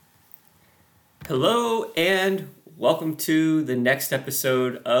Hello and welcome to the next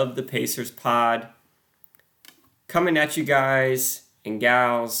episode of the pacerspod. Coming at you guys and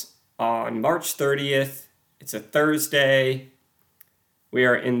gals on March 30th. It's a Thursday. We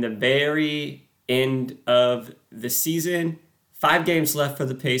are in the very end of the season. 5 games left for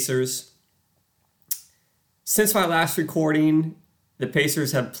the Pacers. Since my last recording, the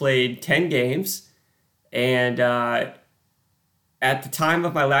Pacers have played 10 games. And at the time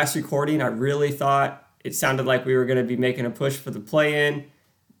of my last recording, I really thought it sounded like we were going to be making a push for the play-in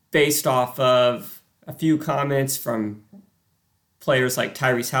based off of a few comments from players like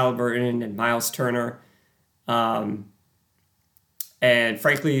Tyrese Halliburton and Miles Turner. And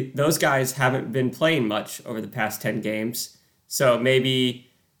frankly, those guys haven't been playing much over the past 10 games. So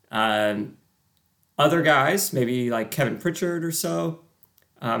maybe other guys, maybe like Kevin Pritchard or so,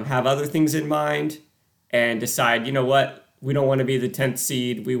 have other things in mind and decide, you know what? We don't want to be the 10th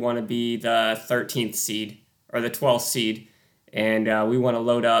seed. We want to be the 13th seed or the 12th seed. And we want to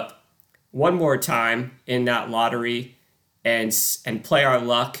load up one more time in that lottery and play our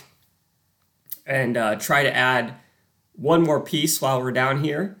luck and try to add one more piece while we're down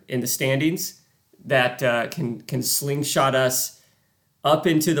here in the standings that can slingshot us up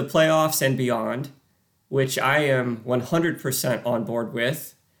into the playoffs and beyond, which I am 100% on board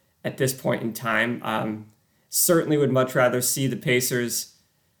with at this point in time. Certainly would much rather see the Pacers,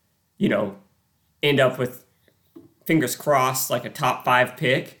 end up with, fingers crossed, like a top 5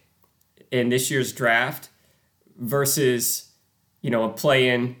 pick in this year's draft versus, a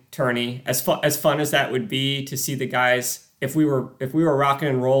play-in tourney. As fun as that would be to see the guys, if we were rocking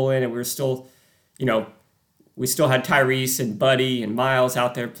and rolling and we were still, we still had Tyrese and Buddy and Miles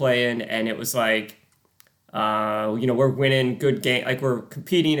out there playing, and it was like, we're winning good game, like we're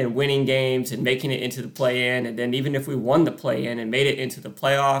competing and winning games and making it into the play-in. And then even if we won the play-in and made it into the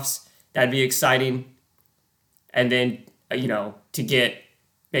playoffs, that'd be exciting. And then, to get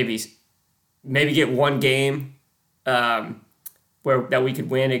maybe get one game that we could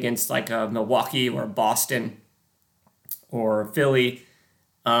win against like a Milwaukee or Boston or Philly.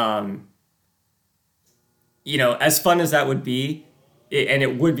 As fun as that would be, and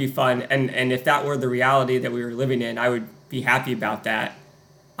it would be fun, and if that were the reality that we were living in, I would be happy about that.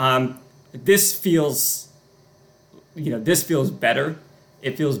 This feels better.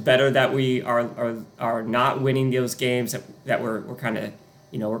 It feels better that we are not winning those games that we're kind of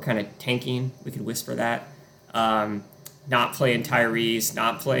tanking. We could whisper that. Not playing Tyrese,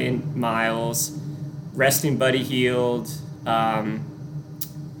 not playing Miles, resting Buddy Hield.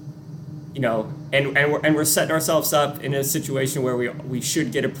 And we're setting ourselves up in a situation where we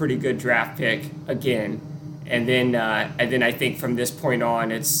should get a pretty good draft pick again, and then I think from this point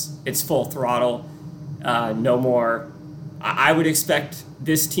on it's full throttle, no more. I would expect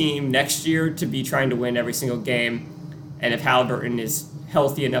this team next year to be trying to win every single game, and if Halliburton is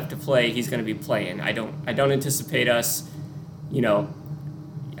healthy enough to play, he's going to be playing. I don't anticipate us,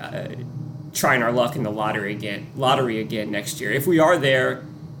 trying our luck in the lottery again next year. If we are there,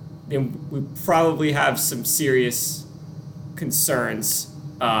 then we probably have some serious concerns.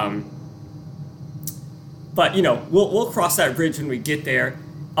 But, we'll cross that bridge when we get there.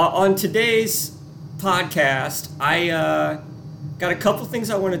 On today's podcast, I got a couple things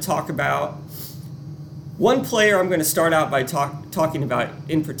I want to talk about. One player I'm going to start out by talking about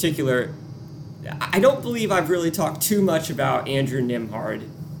in particular. I don't believe I've really talked too much about Andrew Nembhard.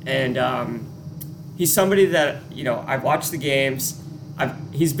 And he's somebody that, I've watched the games.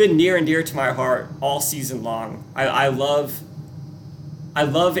 He's been near and dear to my heart all season long. I love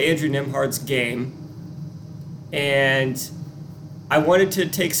Andrew Nembhard's game, and I wanted to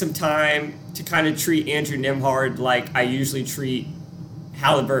take some time to kind of treat Andrew Nembhard like I usually treat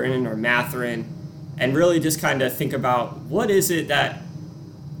Halliburton or Mathurin, and really just kind of think about what is it that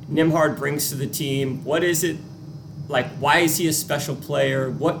Nembhard brings to the team. What is it, like, why is he a special player?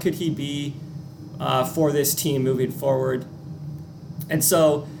 What could he be for this team moving forward? And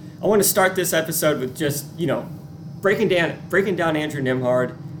so I want to start this episode with just, breaking down Andrew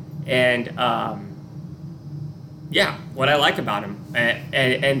Nembhard and, what I like about him.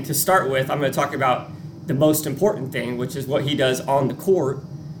 And to start with, I'm going to talk about the most important thing, which is what he does on the court.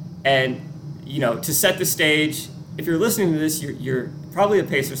 And, to set the stage, if you're listening to this, you're probably a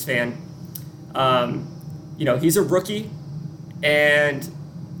Pacers fan. He's a rookie,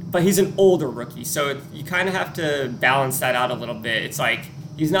 but he's an older rookie, so you kind of have to balance that out a little bit. It's like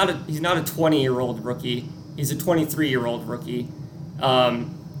he's not a 20-year-old rookie; he's a 23-year-old rookie.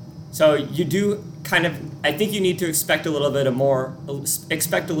 So you do kind of, I think you need to expect a little more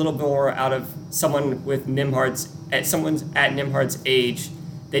out of someone at Nembhard's age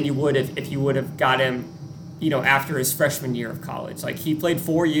than you would if you would have got him, after his freshman year of college. Like, he played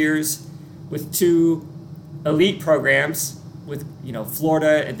 4 years with 2 elite programs with,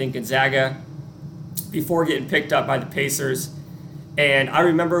 Florida and then Gonzaga before getting picked up by the Pacers. And I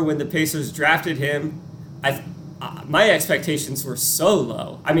remember when the Pacers drafted him, my expectations were so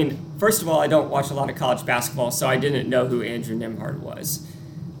low. I mean, first of all, I don't watch a lot of college basketball, so I didn't know who Andrew Nembhard was.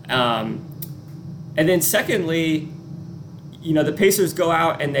 And then secondly, the Pacers go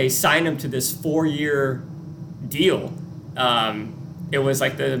out and they sign him to this 4-year deal. It was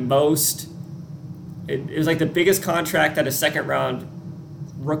like the biggest contract that a second round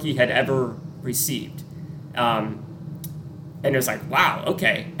rookie had ever received. And it was like, wow,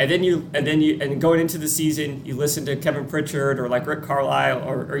 okay. And then going into the season, you listen to Kevin Pritchard or like Rick Carlisle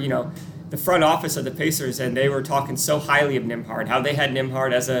or the front office of the Pacers, and they were talking so highly of Nembhard, how they had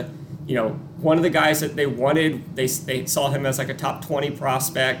Nembhard as a, one of the guys that they wanted. They saw him as like a top 20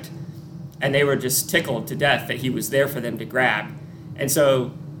 prospect, and they were just tickled to death that he was there for them to grab. And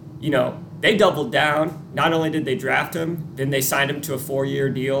so, they doubled down. Not only did they draft him, then they signed him to a 4-year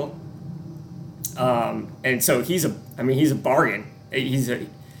deal. And so he's a bargain.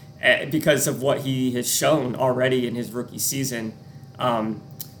 Because of what he has shown already in his rookie season.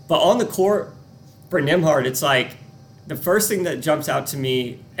 But on the court for Nembhard, it's like the first thing that jumps out to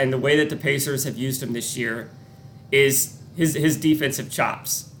me, and the way that the Pacers have used him this year, is his defensive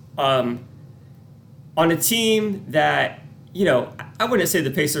chops. On a team that, I wouldn't say the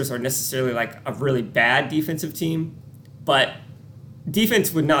Pacers are necessarily like a really bad defensive team, but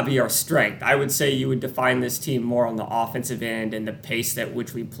defense would not be our strength. I would say you would define this team more on the offensive end and the pace at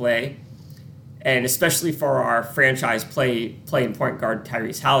which we play. And especially for our franchise playing point guard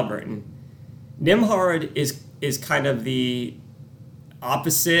Tyrese Halliburton. Nembhard is kind of the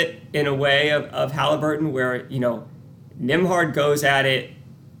opposite in a way of Halliburton, where, Nembhard goes at it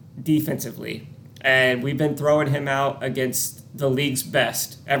defensively. And we've been throwing him out against the league's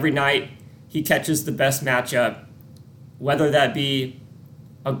best. Every night he catches the best matchup, whether that be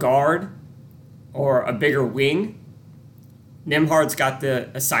a guard or a bigger wing. Nembhard's got the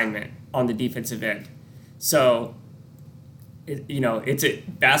assignment on the defensive end. So,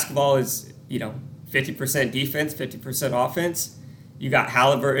 basketball is, 50% defense, 50% offense. You got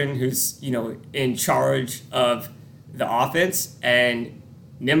Halliburton, who's, in charge of the offense, and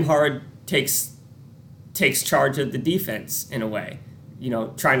Nembhard takes charge of the defense in a way,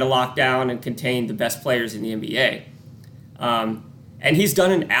 trying to lock down and contain the best players in the NBA. And he's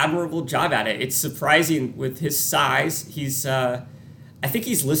done an admirable job at it. It's surprising with his size. He's, I think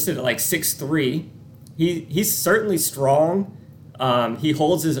he's listed at like 6'3". He's certainly strong. He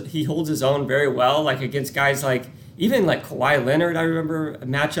holds his own very well, like against guys like even like Kawhi Leonard. I remember a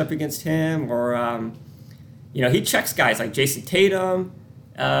matchup against him, or he checks guys like Jason Tatum.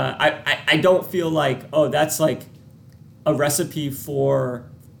 I don't feel like, that's like a recipe for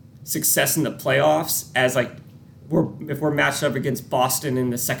success in the playoffs, as like if we're matched up against Boston in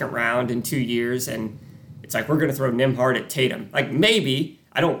the second round in 2 years, and it's like we're going to throw Nembhard at Tatum. Like, maybe.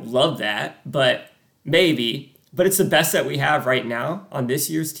 I don't love that, but maybe. But it's the best that we have right now on this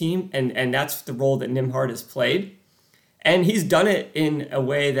year's team, and that's the role that Nembhard has played. And he's done it in a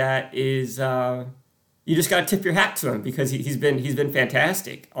way that is, you just got to tip your hat to him, because he's been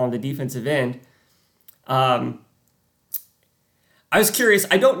fantastic on the defensive end. I was curious.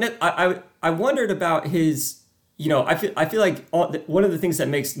 I wondered about his. I feel like one of the things that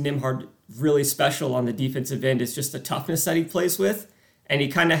makes Nembhard really special on the defensive end is just the toughness that he plays with, and he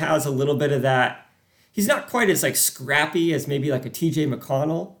kind of has a little bit of that. He's not quite as like scrappy as maybe like a TJ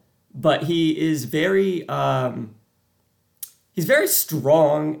McConnell, but he is very he's very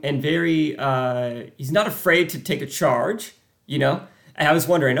strong and very he's not afraid to take a charge. And I was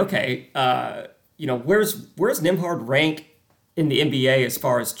wondering, okay, where's Nembhard rank in the NBA as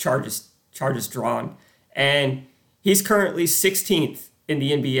far as charges drawn? And he's currently 16th in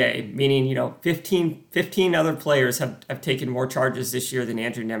the NBA, meaning, 15 other players have taken more charges this year than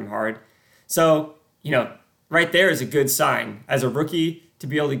Andrew Nembhard. So, right there is a good sign. As a rookie, to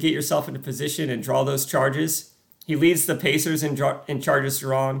be able to get yourself into position and draw those charges. He leads the Pacers in charges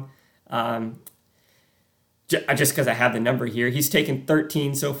drawn. Just because I have the number here. He's taken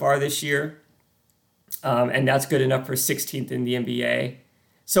 13 so far this year. And that's good enough for 16th in the NBA.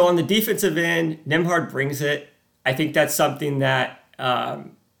 So on the defensive end, Nembhard brings it. I think that's something that,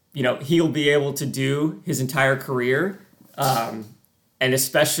 he'll be able to do his entire career. And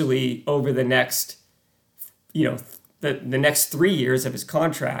especially over the next, the next 3 years of his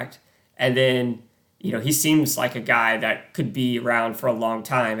contract. And then, he seems like a guy that could be around for a long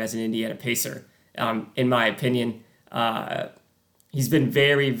time as an Indiana Pacer, in my opinion. He's been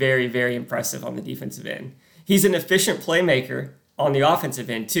very, very, very impressive on the defensive end. He's an efficient playmaker on the offensive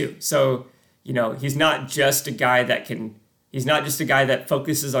end too. So, he's not just a guy that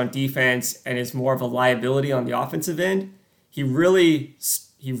focuses on defense and is more of a liability on the offensive end. He really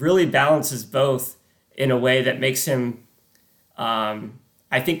balances both in a way that makes him,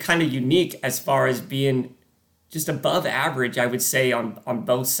 I think, kind of unique as far as being just above average, I would say, on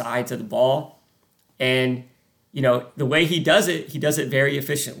both sides of the ball. And, the way he does it very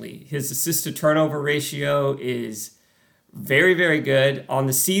efficiently. His assist to turnover ratio is very, very good. On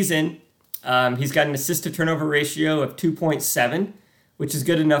the season, he's got an assist to turnover ratio of 2.7, which is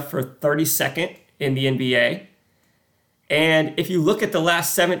good enough for 32nd in the NBA. And if you look at the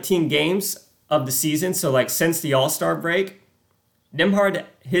last 17 games of the season, so like since the All-Star break, Nembhard,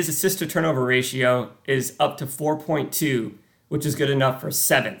 his assist to turnover ratio is up to 4.2, which is good enough for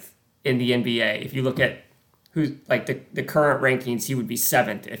 7th in the NBA. If you look at who's like the current rankings, he would be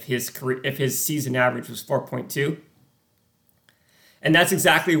 7th if his season average was 4.2. And that's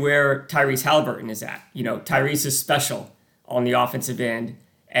exactly where Tyrese Halliburton is at. Tyrese is special on the offensive end.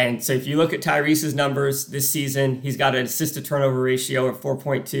 And so if you look at Tyrese's numbers this season, he's got an assist to turnover ratio of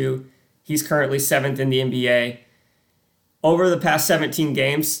 4.2. He's currently 7th in the NBA. Over the past 17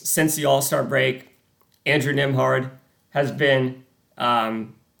 games since the All-Star break, Andrew Nembhard has been the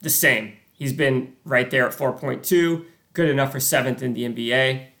same. He's been right there at 4.2, good enough for 7th in the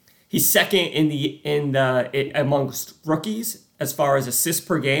NBA. He's second amongst rookies as far as assists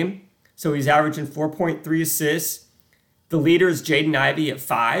per game. So he's averaging 4.3 assists. The leader is Jaden Ivey at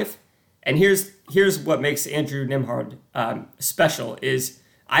 5. And here's what makes Andrew Nembhard special is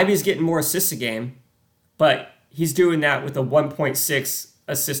Ivey's getting more assists a game, but he's doing that with a 1.6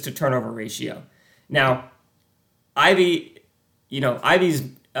 assist to turnover ratio. Now, Ivey's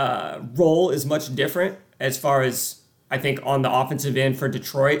role is much different as far as, I think, on the offensive end for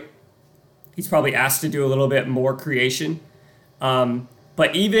Detroit. He's probably asked to do a little bit more creation.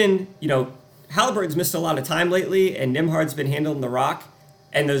 But even, Halliburton's missed a lot of time lately, and Nembhard's been handling the rock,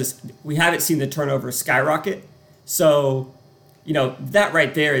 and we haven't seen the turnover skyrocket. So, that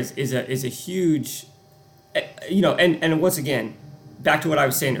right there is a huge, and once again, back to what I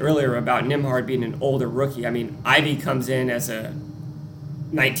was saying earlier about Nembhard being an older rookie. I mean, Ivey comes in as a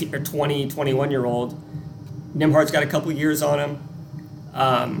 19 or 20, 21-year-old. Nembhard's got a couple years on him.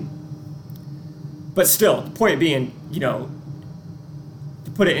 But still, the point being,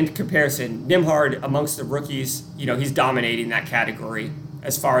 to put it into comparison, Nembhard amongst the rookies, he's dominating that category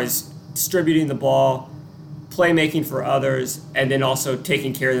as far as distributing the ball, playmaking for others, and then also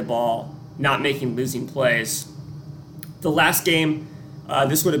taking care of the ball, not making losing plays. The last game,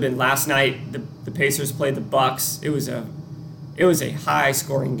 this would have been last night. The Pacers played the Bucks. It was a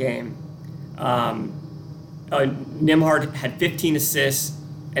high-scoring game. Nembhard had 15 assists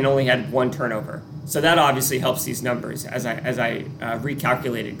and only had 1 turnover. So that obviously helps these numbers as I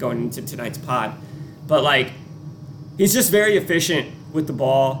recalculated going into tonight's pod. But he's just very efficient with the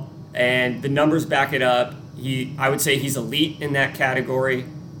ball, and the numbers back it up. I would say he's elite in that category.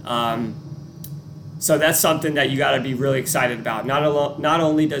 So that's something that you got to be really excited about. Not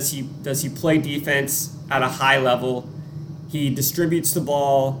only does he play defense at a high level, he distributes the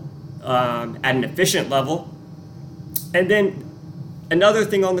ball at an efficient level, and then another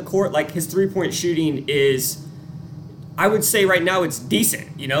thing on the court, his three-point shooting is, I would say right now it's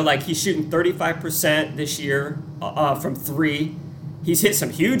decent. He's shooting 35% this year from 3. He's hit some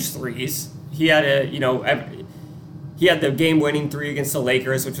huge threes. He had the game-winning 3 against the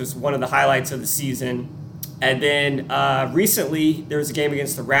Lakers, which was one of the highlights of the season. And then recently there was a game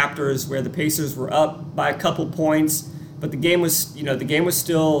against the Raptors where the Pacers were up by a couple points, but the game was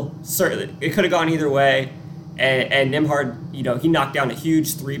still certain. It could have gone either way. And Nembhard, he knocked down a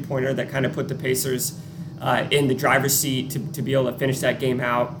huge 3-pointer that kind of put the Pacers in the driver's seat to be able to finish that game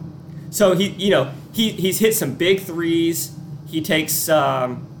out. So he's hit some big threes. He takes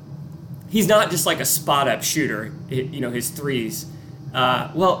he's not just like a spot up shooter. His threes.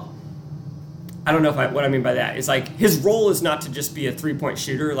 Well, I don't know what I mean by that. It's his role is not to just be a 3-point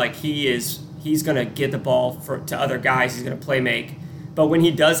shooter. He's gonna get the ball to other guys. He's gonna play make. But when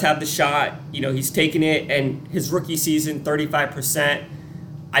he does have the shot, he's taking it, and his rookie season, 35%.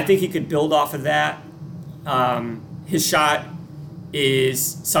 I think he could build off of that. His shot is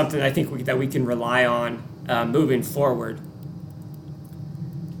something I think that we can rely on moving forward.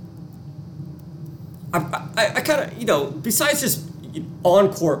 I kind of, besides just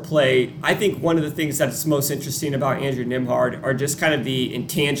on-court play, I think one of the things that's most interesting about Andrew Nembhard are just kind of the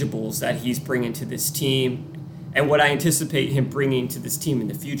intangibles that he's bringing to this team and what I anticipate him bringing to this team in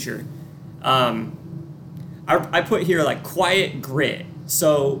the future. I put here like quiet grit.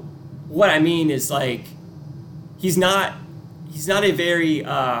 So what I mean is like he's not a very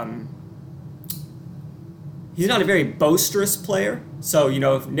he's not a very boisterous player. So, you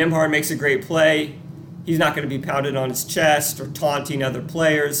know, if Nembhard makes a great play, he's not going to be pounded on his chest or taunting other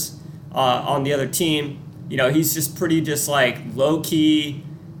players on the other team. You know, he's just pretty just like low key,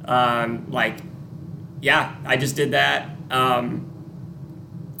 like, yeah, I just did that.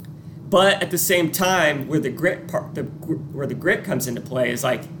 But at the same time, where the grit comes into play is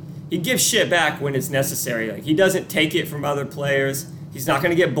like he gives shit back when it's necessary. Like he doesn't take it from other players. He's not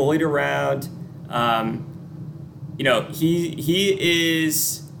going to get bullied around. You know,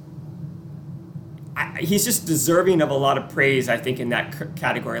 he's just deserving of a lot of praise, I think, in that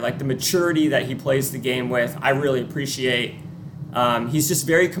category. Like the maturity that he plays the game with, I really appreciate. He's just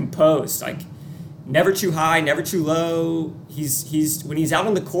very composed, like never too high, never too low. He's when he's out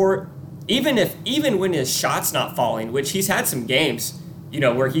on the court, even when his shot's not falling, which he's had some games, you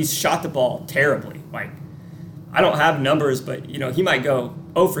know, where he's shot the ball terribly. Like I don't have numbers, but you know, he might go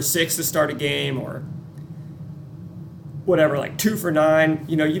 0 for 6 to start a game or whatever, like 2 for 9,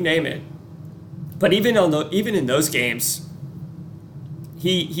 you know, you name it. But even in those games,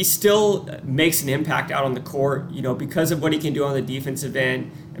 he still makes an impact out on the court, you know, because of what he can do on the defensive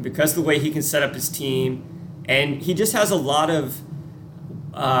end and because of the way he can set up his team. And he just has a lot of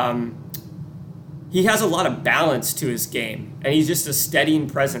balance to his game, and he's just a steadying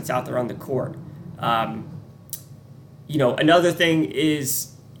presence out there on the court. You know, another thing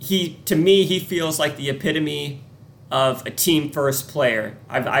is to me he feels like the epitome of a team first player.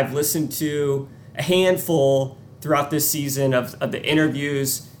 I've listened to a handful throughout this season of the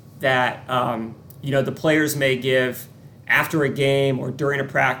interviews that you know, the players may give after a game or during a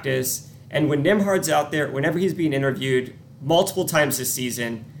practice. And when Nembhard's out there, whenever he's being interviewed multiple times this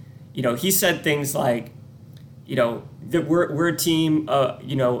season, you know, he said things like, you know, that we're a team,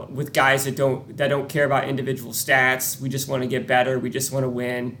 you know, with guys that don't care about individual stats. We just want to get better. We just want to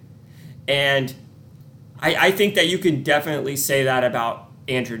win. And I think that you can definitely say that about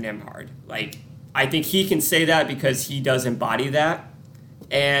Andrew Nembhard. Like, I think he can say that because he does embody that.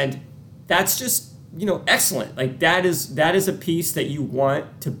 And that's just, you know, excellent. Like that is a piece that you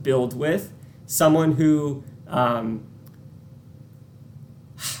want to build with. Someone who, I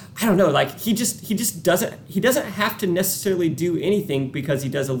don't know, like he doesn't have to necessarily do anything because he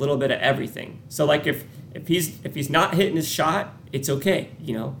does a little bit of everything. So like if he's not hitting his shot, it's okay.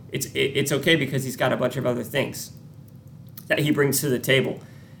 You know, it's okay because he's got a bunch of other things that he brings to the table.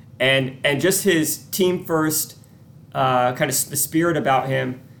 And just his team first kind of the spirit about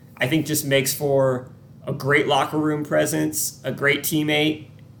him, I think just makes for a great locker room presence, a great teammate,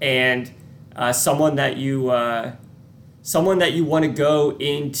 and someone that you want to go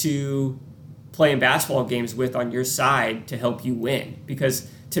into playing basketball games with on your side to help you win. Because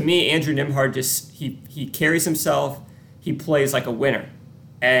to me, Andrew Nembhard just he carries himself, he plays like a winner,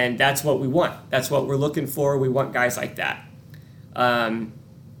 and that's what we want. That's what we're looking for. We want guys like that.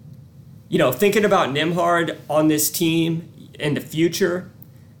 You know, thinking about Nembhard on this team in the future,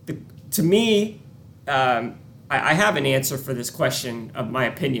 to me, I have an answer for this question of my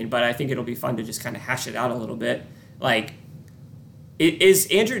opinion, but I think it'll be fun to just kind of hash it out a little bit. Like, is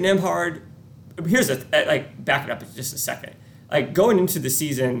Andrew Nembhard? Back it up just a second. Like going into the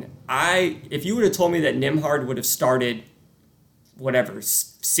season, if you would have told me that Nembhard would have started,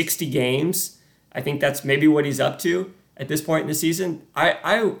 60 games, I think that's maybe what he's up to at this point in the season,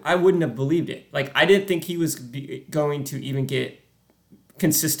 I wouldn't have believed it. Like, I didn't think he was going to even get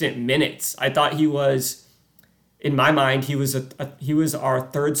consistent minutes. I thought he was, in my mind, he was our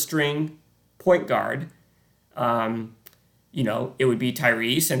third string point guard. You know, it would be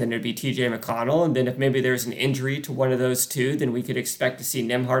Tyrese, and then it'd be TJ McConnell, and then if maybe there's an injury to one of those two, then we could expect to see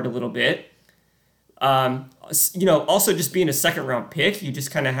Nembhard a little bit. You know, also just being a second round pick, you just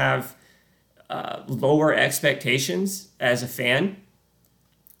kind of have lower expectations as a fan.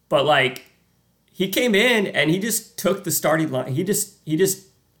 But like, he came in and he just took the starting line. He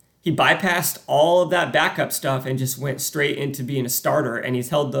bypassed all of that backup stuff and just went straight into being a starter, and he's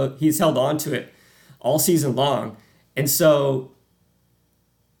held on to it all season long. And so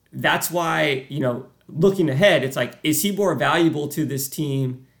that's why, you know, looking ahead, it's like, is he more valuable to this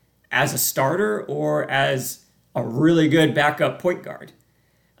team as a starter or as a really good backup point guard?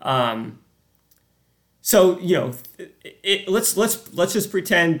 So, you know, let's just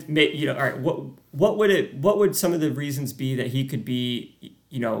pretend, you know, all right, what would some of the reasons be that he could be,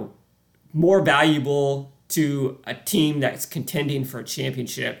 you know, more valuable to a team that's contending for a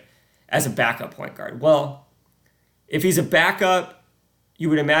championship as a backup point guard? Well, if he's a backup, you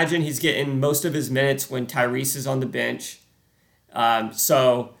would imagine he's getting most of his minutes when Tyrese is on the bench.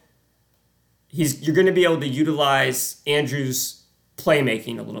 So you're going to be able to utilize Andrew's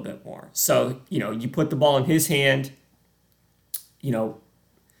playmaking a little bit more. So, you put the ball in his hand, 90%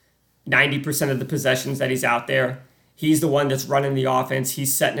 of the possessions that he's out there, he's the one that's running the offense.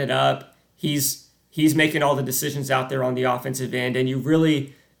 He's setting it up. He's making all the decisions out there on the offensive end, and you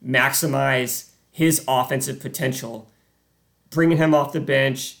really maximize his offensive potential, bringing him off the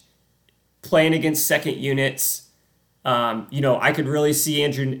bench, playing against second units. I could really see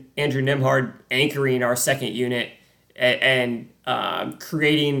Andrew Nembhard anchoring our second unit and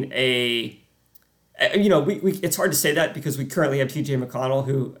creating a. It's hard to say that because we currently have T.J. McConnell,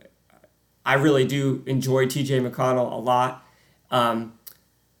 who I really do enjoy T.J. McConnell a lot.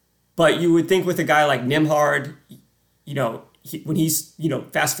 But you would think with a guy like Nembhard, when he's,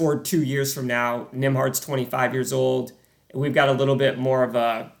 fast forward 2 years from now, Nembhard's 25 years old, and we've got a little bit more of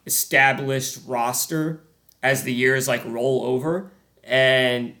a established roster as the years roll over.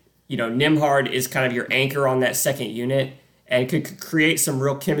 And, Nembhard is kind of your anchor on that second unit and could create some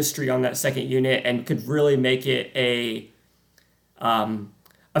real chemistry on that second unit and could really make it a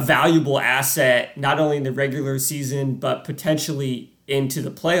valuable asset, not only in the regular season, but potentially into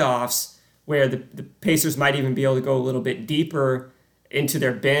the playoffs, where the Pacers might even be able to go a little bit deeper into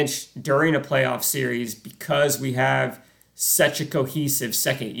their bench during a playoff series because we have such a cohesive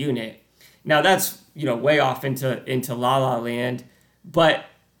second unit. Now that's, way off into La La Land, but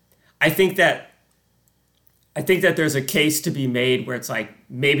I think that there's a case to be made where it's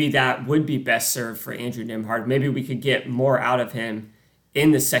maybe that would be best served for Andrew Nembhard. Maybe we could get more out of him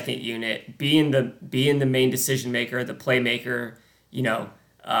in the second unit, being the main decision maker, the playmaker,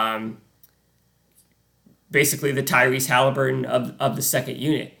 basically the Tyrese Halliburton of the second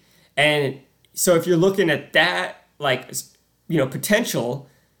unit. And so if you're looking at that, potential,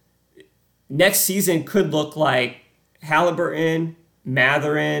 next season could look like Halliburton,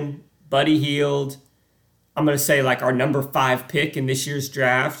 Mathurin, Buddy Hield. I'm going to say our number 5 pick in this year's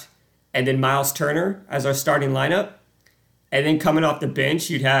draft, and then Miles Turner as our starting lineup. And then coming off the bench,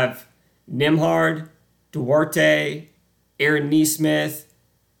 you'd have Nembhard, Duarte, Aaron Nesmith,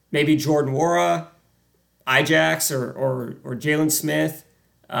 maybe Jordan Nwora, Ijax or Jalen Smith.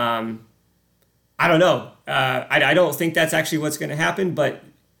 I don't know. I don't think that's actually what's going to happen, but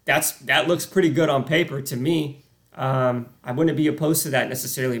that looks pretty good on paper to me. I wouldn't be opposed to that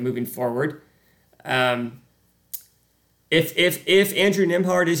necessarily moving forward. If Andrew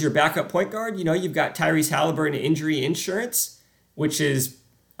Nembhard is your backup point guard, you've got Tyrese Halliburton injury insurance, which is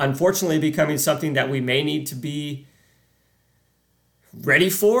unfortunately becoming something that we may need to be ready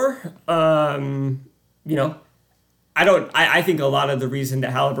for. I think a lot of the reason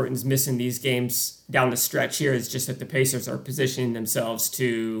that Halliburton's missing these games down the stretch here is just that the Pacers are positioning themselves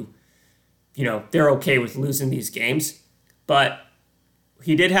to, they're okay with losing these games. But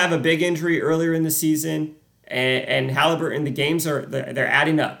he did have a big injury earlier in the season, and Halliburton, the games they're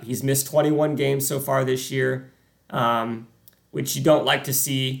adding up. He's missed 21 games so far this year, which you don't like to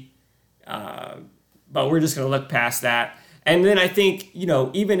see. But we're just going to look past that. And then I think,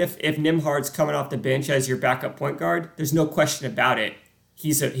 even if Nembhard's coming off the bench as your backup point guard, there's no question about it.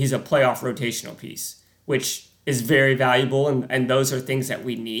 He's a playoff rotational piece, which is very valuable. And those are things that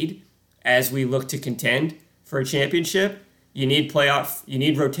we need as we look to contend for a championship. You need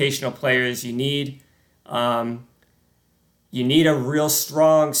rotational players. You need a real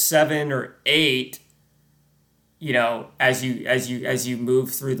strong 7 or 8, as you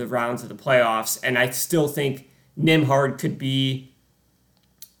move through the rounds of the playoffs. And I still think Nembhard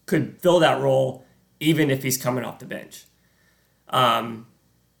could fill that role even if he's coming off the bench. Now,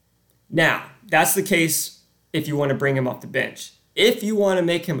 that's the case if you want to bring him off the bench. If you want to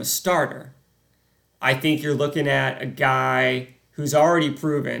make him a starter, I think you're looking at a guy who's already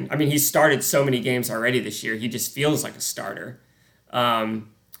proven. I mean, he's started so many games already this year. He just feels like a starter.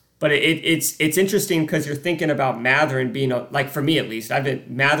 But it's interesting because you're thinking about Mathurin being, for me at least,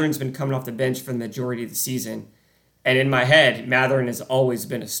 Mathurin's been coming off the bench for the majority of the season. And in my head, Mathurin has always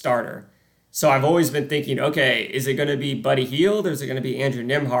been a starter. So I've always been thinking, okay, is it going to be Buddy Hield or is it going to be Andrew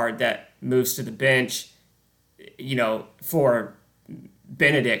Nembhard that moves to the bench, for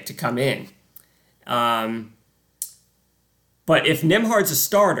Benedict to come in? But if Nembhard's a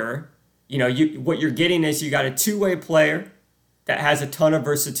starter, what you're getting is you got a two-way player that has a ton of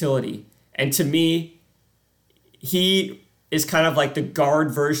versatility. And to me, he is kind of like the guard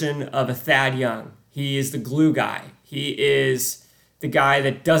version of a Thad Young. He is the glue guy. He is the guy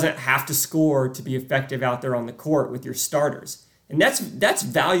that doesn't have to score to be effective out there on the court with your starters. And that's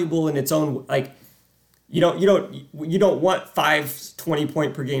valuable in its own, you don't want 5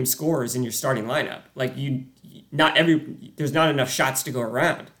 20-point per game scorers in your starting lineup. Like there's not enough shots to go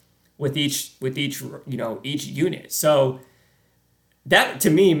around with each each unit. So that to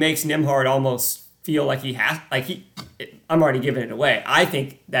me makes Nembhard almost feel like I'm already giving it away. I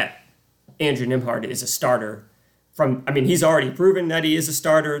think that Andrew Nembhard is a starter. He's already proven that he is a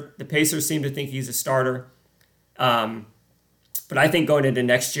starter. The Pacers seem to think he's a starter. But I think going into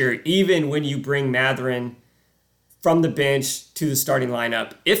next year, even when you bring Mathurin from the bench to the starting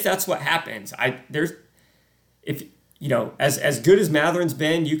lineup, if that's what happens, as good as Mathurin's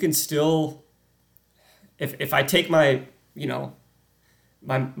been, you can still, if I take my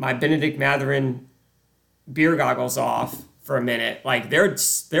Benedict Mathurin beer goggles off for a minute, like there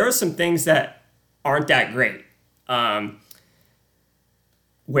are some things that aren't that great.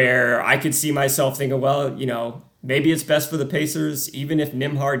 Where I could see myself thinking, well, maybe it's best for the Pacers, even if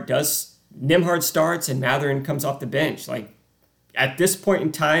Nembhard starts and Mathurin comes off the bench. Like at this point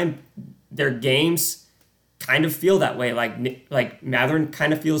in time, their games kind of feel that way. Like Mathurin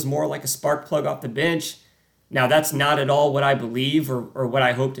kind of feels more like a spark plug off the bench. Now that's not at all what I believe or what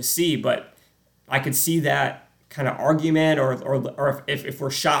I hope to see, but I could see that kind of argument, or if we're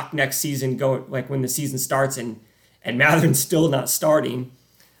shocked next season, like when the season starts and Mathurin's still not starting,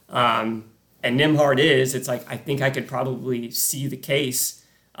 and Nembhard is, it's like I think I could probably see the case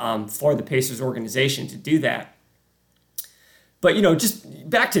for the Pacers organization to do that. But just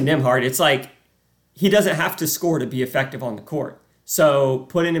back to Nembhard, it's like he doesn't have to score to be effective on the court. So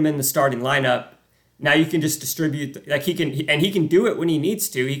putting him in the starting lineup, now you can just distribute, like he can do it when he needs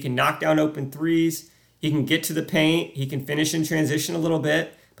to. He can knock down open threes. He can get to the paint. He can finish in transition a little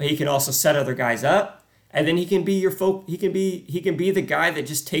bit, but he can also set other guys up. And then he can be he can be the guy that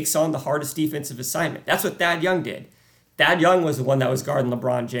just takes on the hardest defensive assignment. That's what Thad Young did. Thad Young was the one that was guarding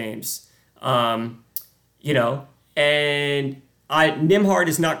LeBron James. And Nembhard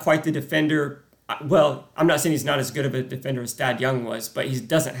is not quite the defender. Well, I'm not saying he's not as good of a defender as Thad Young was, but he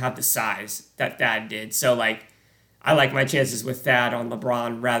doesn't have the size that Thad did. So I like my chances with Thad on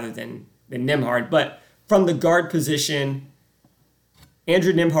LeBron rather than Nembhard. But from the guard position,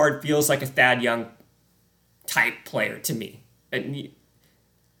 Andrew Nembhard feels like a Thad Young type player to me.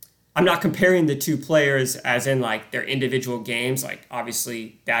 I'm not comparing the two players as in like their individual games. Like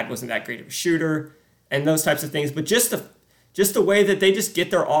obviously Thad wasn't that great of a shooter and those types of things, but just the way that they just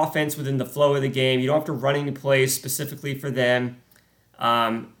get their offense within the flow of the game. You don't have to run any plays specifically for them.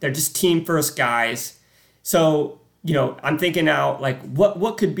 They're just team first guys. So, I'm thinking now, like,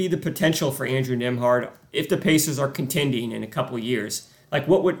 what could be the potential for Andrew Nembhard if the Pacers are contending in a couple of years?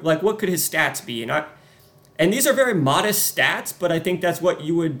 What could his stats be? And these are very modest stats, but I think that's what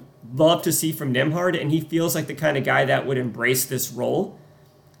you would love to see from Nembhard, and he feels like the kind of guy that would embrace this role.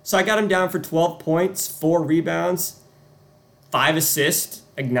 So I got him down for 12 points, 4 rebounds, 5 assists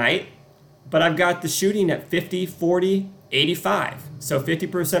a night, but I've got the shooting at 50, 40, 85. So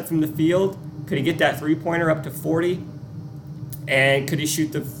 50% from the field. Could he get that three-pointer up to 40? And could he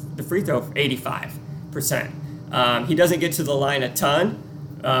shoot the free throw for 85%? He doesn't get to the line a ton,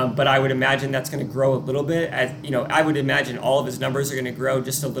 but I would imagine that's going to grow a little bit. I would imagine all of his numbers are going to grow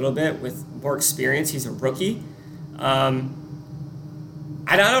just a little bit with more experience. He's a rookie. And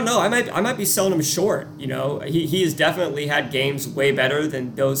I don't know. I might be selling him short. He has definitely had games way better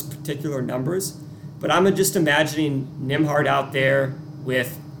than those particular numbers. But I'm just imagining Nembhard out there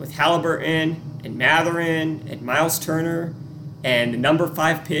with Halliburton and Mathurin and Miles Turner and the number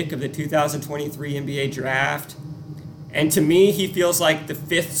 5 pick of the 2023 NBA draft. And to me, he feels like the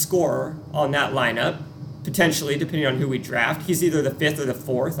 5th scorer on that lineup, potentially, depending on who we draft. He's either the 5th or the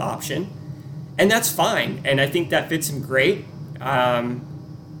 4th option. And that's fine. And I think that fits him great.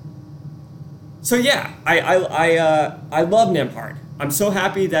 So yeah, I love Nembhard. I'm so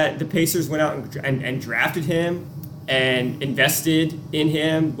happy that the Pacers went out and drafted him and invested in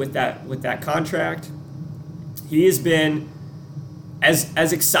him with that contract. He has been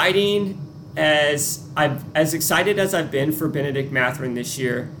as excited as I've been for Benedict Mathurin this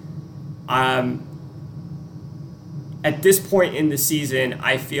year. At this point in the season,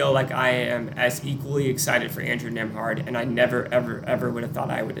 I feel like I am as equally excited for Andrew Nembhard, and I never, ever, ever would have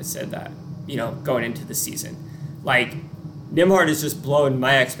thought I would have said that, going into the season. Like, Nembhard is just blowing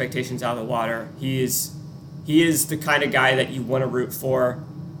my expectations out of the water. He is the kind of guy that you want to root for.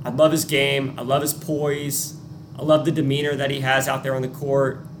 I love his game. I love his poise. I love the demeanor that he has out there on the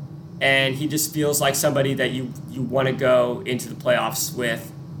court. And he just feels like somebody that you want to go into the playoffs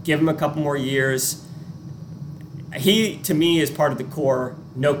with. Give him a couple more years. He, to me, is part of the core,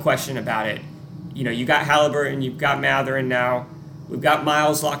 no question about it. You got Halliburton, you've got Mathurin now. We've got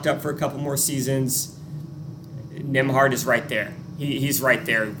Miles locked up for a couple more seasons. Nembhard is right there. He's right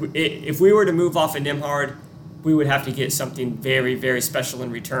there. If we were to move off of Nembhard, we would have to get something very, very special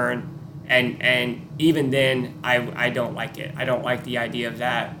in return. And even then, I don't like it. I don't like the idea of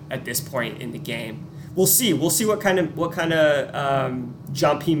that at this point in the game. We'll see. We'll see what kind of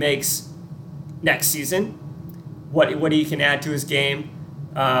jump he makes next season. What he can add to his game.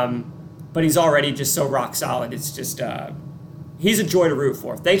 But he's already just so rock solid. It's just he's a joy to root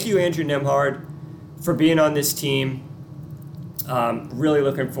for. Thank you, Andrew Nembhard, for being on this team. Really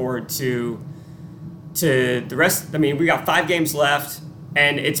looking forward to the rest. I mean, we got 5 games left.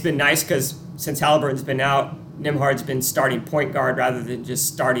 And it's been nice because since Halliburton's been out, Nembhard's been starting point guard rather than just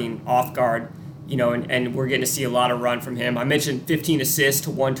starting off guard, and we're getting to see a lot of run from him. I mentioned 15 assists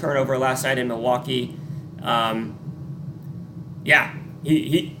to 1 turnover last night in Milwaukee. Nembhard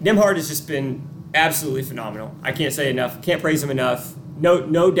has just been absolutely phenomenal. I can't say enough. Can't praise him enough.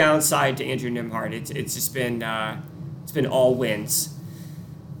 No downside to Andrew Nembhard. It's just been it's been all wins.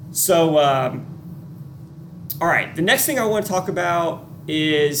 So all right, the next thing I want to talk about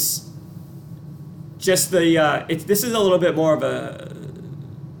is just this is a little bit more of a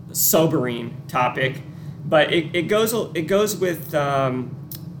sobering topic, but it goes with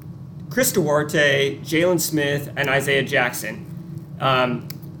Chris Duarte, Jalen Smith, and Isaiah Jackson.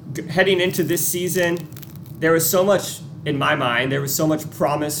 Heading into this season, there was so much, in my mind, there was so much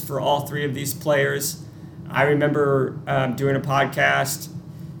promise for all 3 of these players. I remember doing a podcast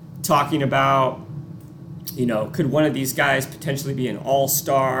talking about, could one of these guys potentially be an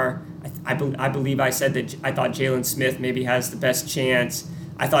all-star? I believe I said that I thought Jalen Smith maybe has the best chance.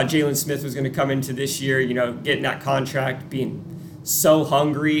 I thought Jalen Smith was going to come into this year, getting that contract, being so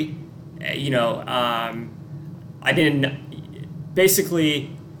hungry.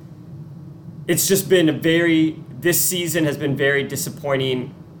 Basically, it's just been this season has been very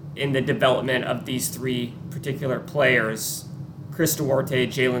disappointing in the development of these 3 particular players, Chris Duarte,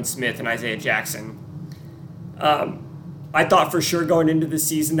 Jalen Smith, and Isaiah Jackson. I thought for sure going into the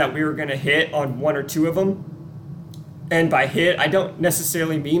season that we were going to hit on 1 or 2 of them. And by hit, I don't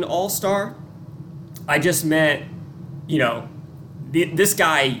necessarily mean all-star. I just meant, this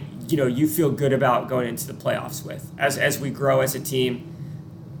guy, you feel good about going into the playoffs with. As we grow as a team,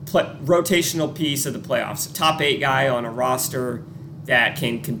 rotational piece of the playoffs. A top 8 guy on a roster that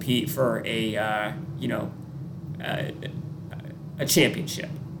can compete for a championship.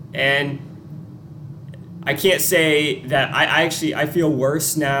 And I can't say that I feel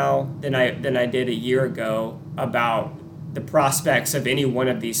worse now than I did a year ago about the prospects of any one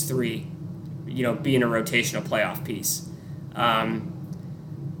of these 3, being a rotational playoff piece.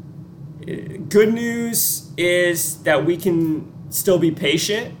 Good news is that we can still be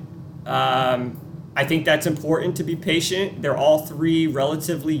patient. I think that's important to be patient. They're all 3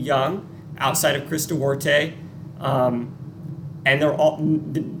 relatively young outside of Chris Duarte. And they're all...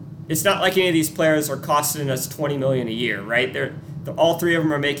 It's not like any of these players are costing us $20 million a year, right? They're all 3 of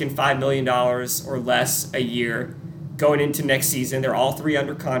them are making $5 million or less a year going into next season. They're all 3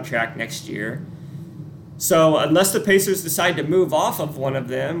 under contract next year. So unless the Pacers decide to move off of one of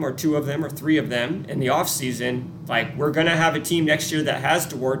them or 2 of them or 3 of them in the offseason, we're going to have a team next year that has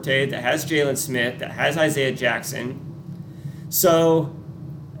Duarte, that has Jalen Smith, that has Isaiah Jackson. So,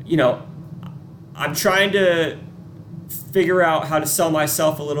 I'm trying to figure out how to sell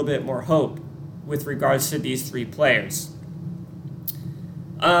myself a little bit more hope with regards to these 3 players.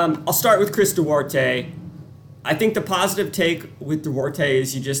 I'll start with Chris Duarte. I think the positive take with Duarte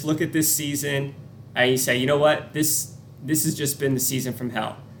is you just look at this season and you say, you know what, this has just been the season from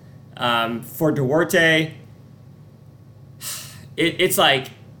hell. For Duarte, it's like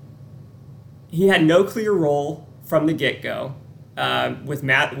he had no clear role from the get-go. With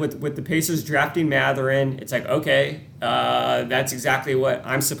the Pacers drafting Mathurin, it's like, okay, that's exactly what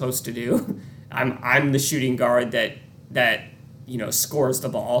I'm supposed to do. I'm the shooting guard that scores the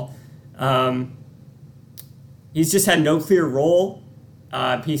ball. He's just had no clear role.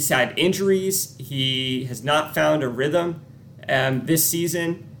 He's had injuries. He has not found a rhythm this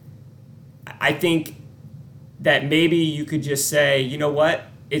season. I think that maybe you could just say, you know what?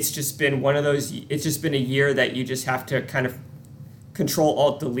 It's just been one of those. It's just been a year that you just have to kind of Control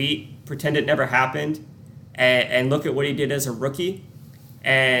Alt Delete, pretend it never happened, and look at what he did as a rookie,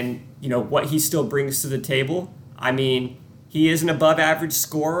 and what he still brings to the table. I mean, he is an above average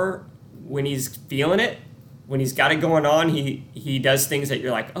scorer when he's feeling it. When he's got it going on, he does things that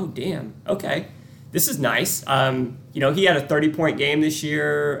you're like, oh damn, okay, this is nice. He had a 30-point game this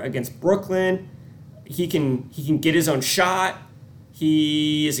year against Brooklyn. He can get his own shot.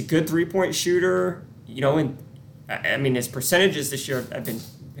 He is a good 3-point shooter. And I mean his percentages this year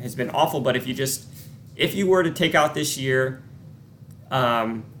has been awful. But if you just if you were to take out this year,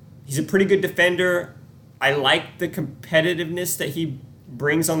 he's a pretty good defender. I like the competitiveness that he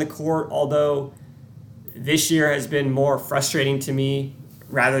brings on the court, although this year has been more frustrating to me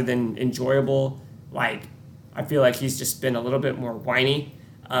rather than enjoyable. Like, I feel like he's just been a little bit more whiny.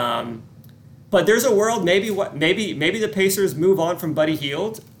 But there's a world maybe the Pacers move on from Buddy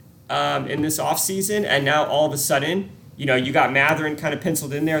Hield in this offseason, and now all of a sudden, you got Matherin kind of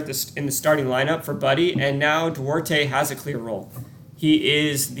penciled in there in the starting lineup for Buddy, and now Duarte has a clear role. He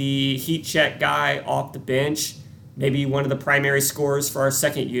is the heat check guy off the bench, maybe one of the primary scorers for our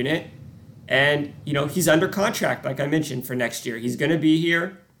second unit. And, he's under contract, like I mentioned, for next year. He's going to be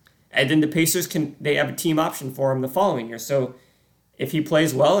here. And then the Pacers they have a team option for him the following year. So if he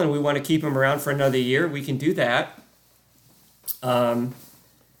plays well and we want to keep him around for another year, we can do that. And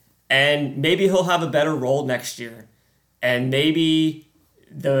maybe he'll have a better role next year. And maybe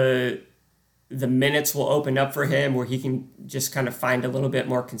the minutes will open up for him where he can just kind of find a little bit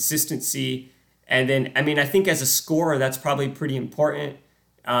more consistency. And then, I think as a scorer, that's probably pretty important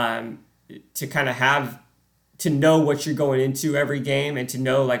to kind of to know what you're going into every game and to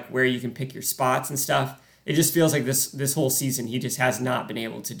know like where you can pick your spots and stuff. It just feels like this whole season, he just has not been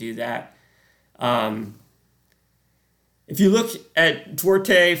able to do that. If you look at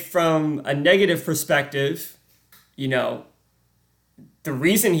Duarte from a negative perspective, the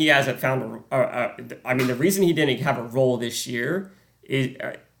reason he hasn't found the reason he didn't have a role this year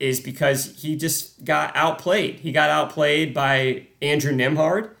is because he just got outplayed. He got outplayed by Andrew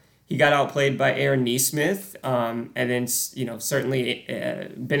Nembhard. He got outplayed by Aaron Nesmith, and then certainly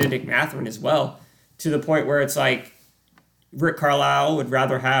Benedict Mathurin as well, to the point where it's like Rick Carlisle would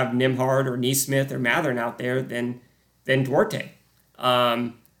rather have Nembhard or Nesmith or Mathurin out there than Duarte.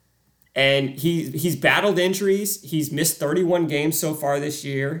 And he's battled injuries. He's missed 31 games so far this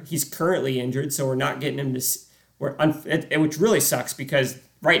year. He's currently injured, so we're not getting him to. Which really sucks because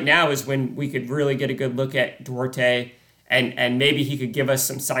right now is when we could really get a good look at Duarte, and maybe he could give us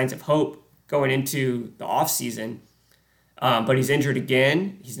some signs of hope going into the offseason. But he's injured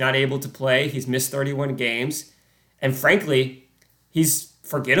again. He's not able to play. He's missed 31 games. And frankly, he's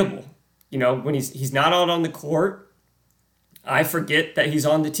forgettable. When he's not out on the court, I forget that he's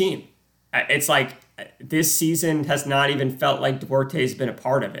on the team. It's like this season has not even felt like Duarte's been a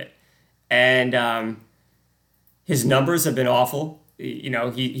part of it. And his numbers have been awful.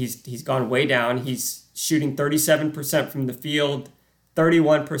 He's gone way down. He's shooting 37% from the field,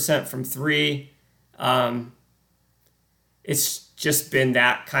 31% from three. It's just been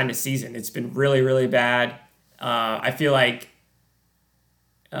that kind of season. It's been really, really bad. I feel like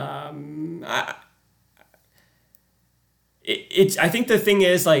I think the thing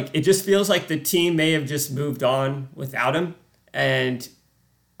is, like, it just feels like the team may have just moved on without him, and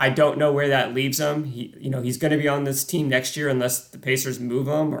I don't know where that leaves him. He's going to be on this team next year unless the Pacers move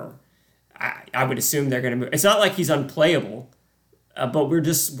him, or I would assume they're going to move. It's not like he's unplayable, but we're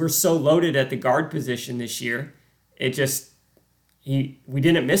so loaded at the guard position this year. We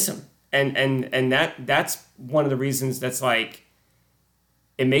didn't miss him, and that's one of the reasons that's like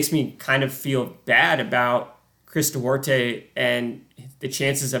it makes me kind of feel bad about Chris Duarte and the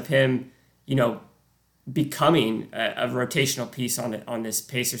chances of him, becoming a rotational piece on this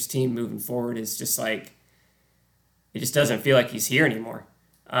Pacers team moving forward is just like, it just doesn't feel like he's here anymore.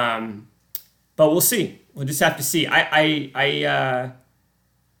 But we'll see. We'll just have to see. I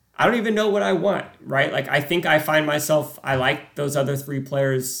don't even know what I want, right? Like, I think I find myself, I like those other three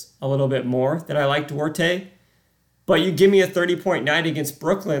players a little bit more than I like Duarte. But you give me a 30-point night against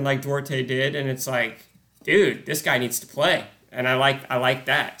Brooklyn like Duarte did, and it's like, dude, this guy needs to play. And I like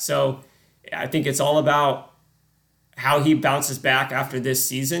that. So I think it's all about how he bounces back after this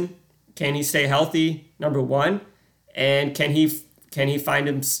season. Can he stay healthy, number one? And can he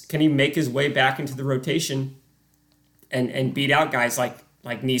make his way back into the rotation and beat out guys like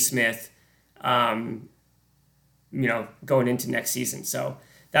Nesmith, going into next season. So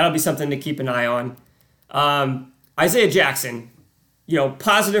that'll be something to keep an eye on. Isaiah Jackson,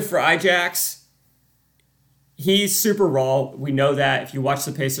 positive for Ijax. He's super raw. We know that. If you watch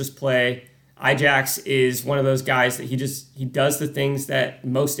the Pacers play, Ijax is one of those guys that he does the things that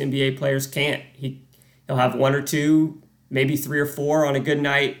most NBA players can't. He'll have one or two, maybe three or four on a good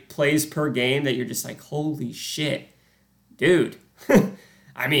night plays per game that you're just like, holy shit, dude.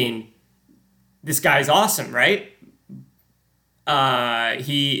 I mean, this guy's awesome, right?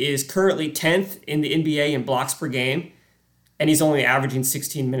 He is currently 10th in the NBA in blocks per game, and he's only averaging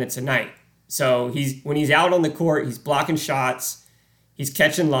 16 minutes a night. So when he's out on the court, he's blocking shots, he's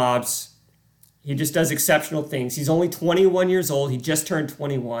catching lobs, he just does exceptional things. He's only 21 years old. He just turned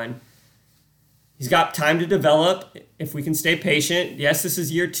 21. He's got time to develop if we can stay patient. Yes, this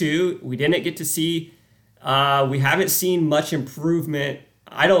is year 2. We didn't get to see, we haven't seen much improvement.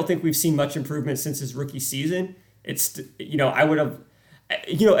 I don't think we've seen much improvement since his rookie season. It's, I would have,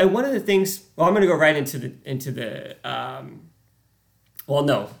 and one of the things, well, I'm going to go right into the, well,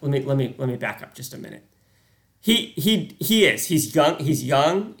 no, let me back up just a minute. He's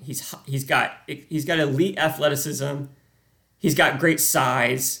young. He's got elite athleticism. He's got great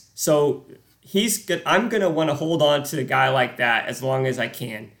size. So he's good. I'm going to want to hold on to a guy like that as long as I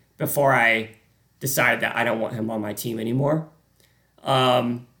can before I decide that I don't want him on my team anymore.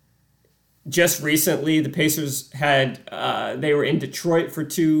 Just recently, the Pacers they were in Detroit for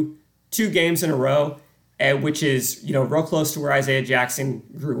two games in a row, which is, real close to where Isaiah Jackson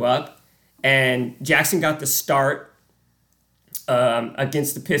grew up. And Jackson got the start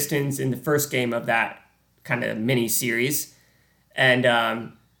against the Pistons in the first game of that kind of mini series.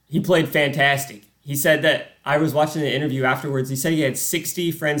 And he played fantastic. He said that, I was watching the interview afterwards, he said he had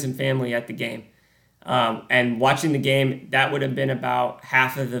 60 friends and family at the game. And watching the game, that would have been about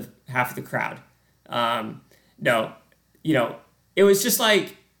half of the crowd. It was just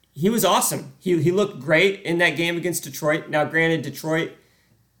like, he was awesome. He looked great in that game against Detroit. Now, granted, Detroit,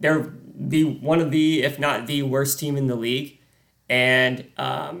 they're one of the, if not the worst team in the league. And,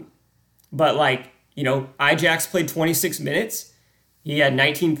 but Ijax played 26 minutes. He had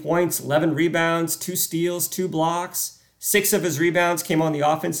 19 points, 11 rebounds, 2 steals, 2 blocks. 6 of his rebounds came on the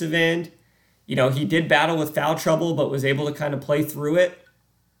offensive end. He did battle with foul trouble, but was able to kind of play through it.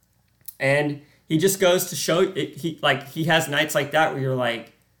 And he just goes to show he has nights like that where you're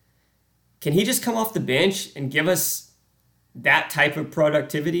like, can he just come off the bench and give us that type of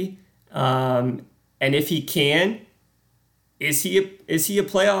productivity? And if he can, is he a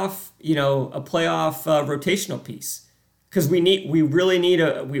playoff, rotational piece? Because we really need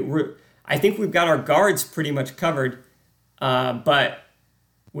I think we've got our guards pretty much covered, but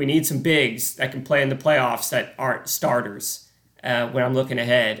we need some bigs that can play in the playoffs that aren't starters. When I'm looking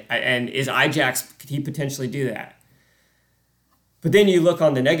ahead, and could he potentially do that? But then you look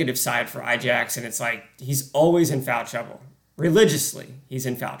on the negative side for Ijax, and it's like he's always in foul trouble. Religiously, he's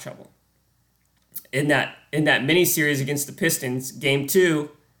in foul trouble. In that mini series against the Pistons, game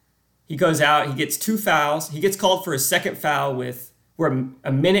 2, he goes out, he gets 2 fouls. He gets called for a second foul we're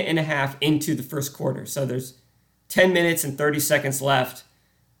a minute and a half into the first quarter. So there's 10 minutes and 30 seconds left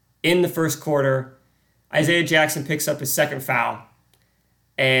in the first quarter. Isaiah Jackson picks up his second foul,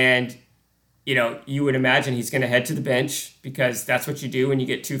 and you would imagine he's going to head to the bench because that's what you do when you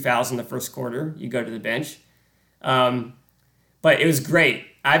get 2 fouls in the first quarter. You go to the bench. But it was great.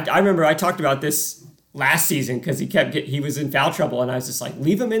 I remember I talked about this last season because he was in foul trouble, and I was just like,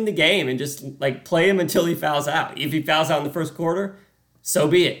 leave him in the game and just play him until he fouls out. If he fouls out in the first quarter, so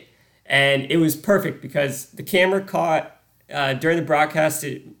be it. And it was perfect because the camera caught during the broadcast,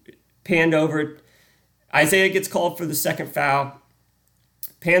 it panned over. Isaiah gets called for the second foul,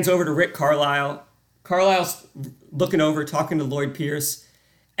 pans over to Rick Carlisle. Carlisle's looking over, talking to Lloyd Pierce,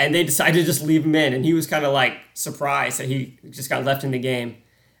 and they decided to just leave him in. And he was kind of surprised that he just got left in the game.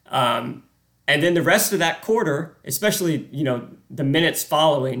 And then the rest of that quarter, especially, the minutes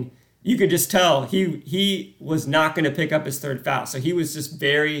following, you could just tell he was not going to pick up his third foul. So he was just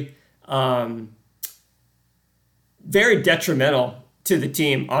very, very detrimental to the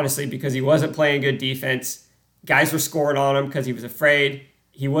team, honestly, because he wasn't playing good defense. Guys were scoring on him because he was afraid.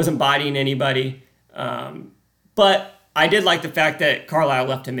 He wasn't bodying anybody. But I did like the fact that Carlisle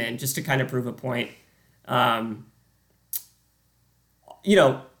left him in just to kind of prove a point.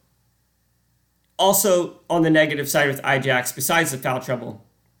 Also on the negative side with Ijax, besides the foul trouble,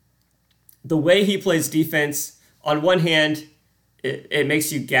 the way he plays defense, on one hand, it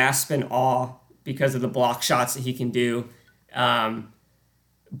makes you gasp in awe because of the block shots that he can do.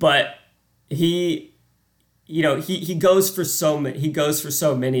 But he goes for so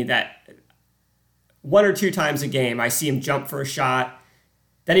many that 1 or 2 times a game I see him jump for a shot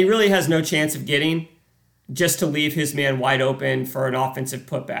that he really has no chance of getting, just to leave his man wide open for an offensive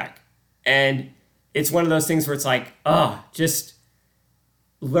putback. And it's one of those things where it's like, just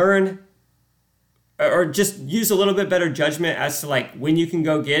learn or just use a little bit better judgment as to when you can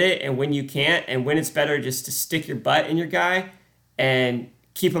go get it and when you can't, and when it's better just to stick your butt in your guy and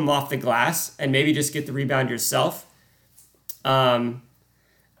keep him off the glass and maybe just get the rebound yourself.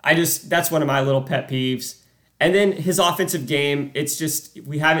 That's one of my little pet peeves. And then his offensive game, it's just,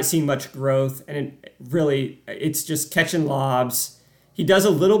 we haven't seen much growth, and it's just catching lobs. He does a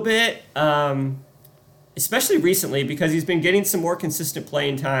little bit, especially recently, because he's been getting some more consistent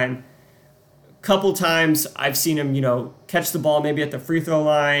playing time. Couple times I've seen him, catch the ball maybe at the free throw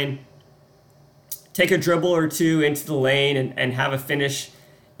line, take a dribble or two into the lane and have a finish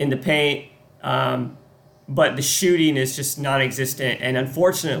in the paint. But the shooting is just non-existent. And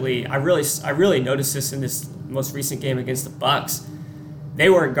unfortunately, I really noticed this in this most recent game against the Bucks. They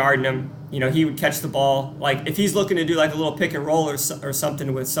weren't guarding him. He would catch the ball. Like, if he's looking to do like a little pick and roll or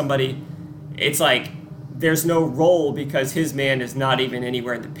something with somebody, it's like there's no roll because his man is not even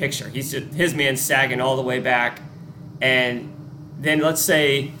anywhere in the picture. His man's sagging all the way back. And then let's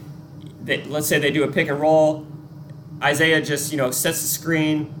say they do a pick and roll. Isaiah just, sets the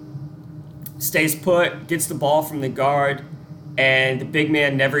screen, stays put, gets the ball from the guard, and the big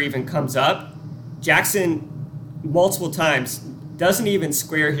man never even comes up. Jackson, multiple times, doesn't even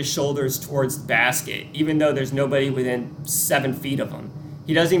square his shoulders towards the basket, even though there's nobody within 7 feet of him.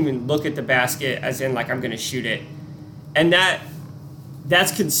 He doesn't even look at the basket as in, like, I'm going to shoot it. And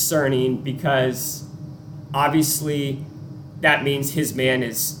that's concerning because obviously that means his man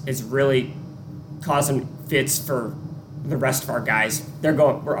is really causing fits for the rest of our guys. The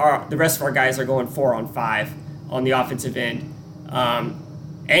rest of our guys are going 4-on-5 on the offensive end.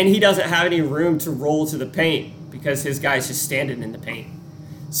 And he doesn't have any room to roll to the paint because his guy's just standing in the paint.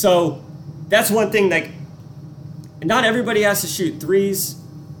 So that's one thing, like, not everybody has to shoot threes,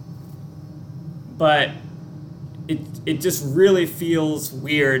 but it just really feels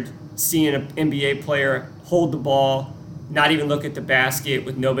weird seeing an NBA player hold the ball, not even look at the basket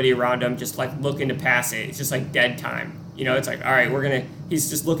with nobody around him, just like looking to pass it. It's just like dead time. It's like, all right, he's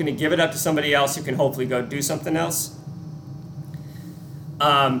just looking to give it up to somebody else who can hopefully go do something else.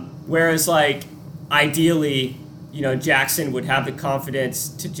 Whereas, like, ideally, Jackson would have the confidence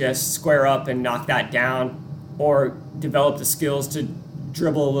to just square up and knock that down, or develop the skills to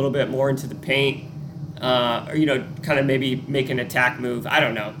dribble a little bit more into the paint, or, kind of maybe make an attack move. I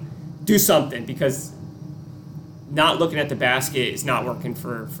don't know. Do something, because not looking at the basket is not working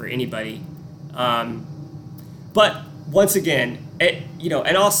for anybody. But once again,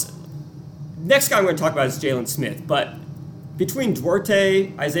 and also, next guy I'm going to talk about is Jalen Smith. But between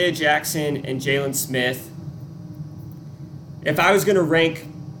Duarte, Isaiah Jackson, and Jalen Smith, if I was going to rank,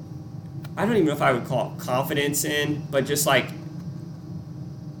 I don't even know if I would call it confidence in, but just like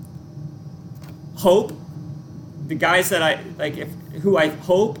hope, the guys that I like, who I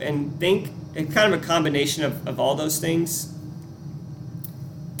hope and think, it's kind of a combination of all those things,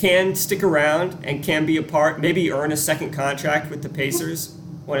 can stick around and can be a part, maybe earn a second contract with the Pacers,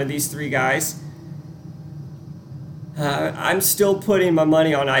 one of these three guys. I'm still putting my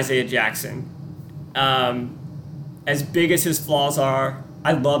money on Isaiah Jackson. As big as his flaws are,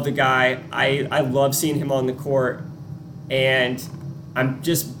 I love the guy. I love seeing him on the court. And I'm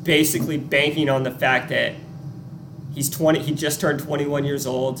just basically banking on the fact that he just turned 21 years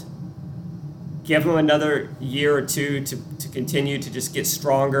old. Give him another year or two to continue to just get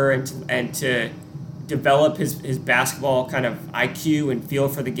stronger and to develop his basketball kind of IQ and feel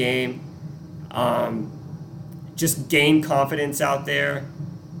for the game. Just gain confidence out there.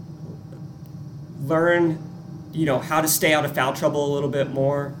 Learn, how to stay out of foul trouble a little bit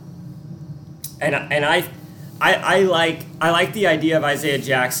more. And I like the idea of Isaiah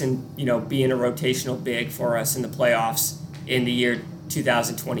Jackson, being a rotational big for us in the playoffs in the year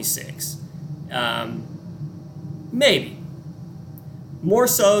 2026. Maybe. More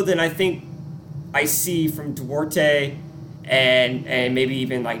so than I think I see from Duarte and maybe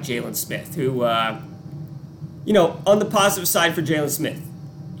even like Jalen Smith, who, on the positive side for Jalen Smith,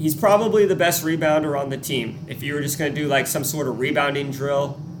 he's probably the best rebounder on the team. If you were just going to do like some sort of rebounding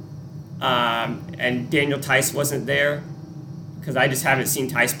drill, and Daniel Tice wasn't there, because I just haven't seen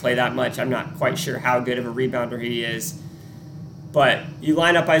Tice play that much. I'm not quite sure how good of a rebounder he is. But you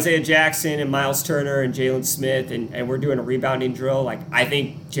line up Isaiah Jackson and Miles Turner and Jalen Smith, and we're doing a rebounding drill. Like, I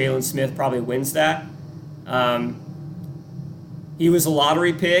think Jalen Smith probably wins that. He was a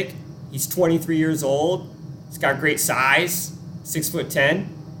lottery pick. He's 23 years old. He's got great size, 6'10".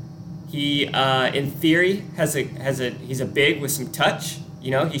 He, in theory, he's a big with some touch.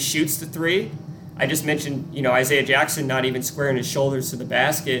 He shoots the three. I just mentioned, Isaiah Jackson not even squaring his shoulders to the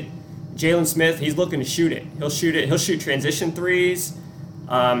basket. Jalen Smith, he's looking to shoot it. He'll shoot transition threes.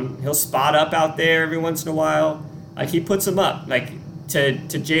 He'll spot up out there every once in a while. Like, he puts them up. Like, to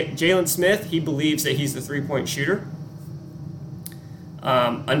Jalen Smith, he believes that he's the three-point shooter.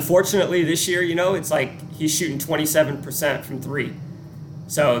 Unfortunately, this year, it's like he's shooting 27% from three.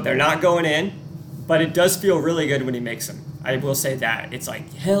 So they're not going in, but it does feel really good when he makes them. I will say that. It's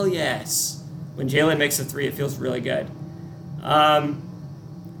like, hell yes. When Jalen makes a three, it feels really good. I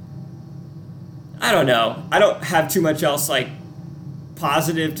don't know. I don't have too much else like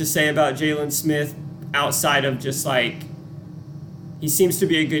positive to say about Jalen Smith outside of just like he seems to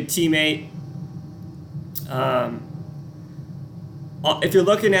be a good teammate. If you're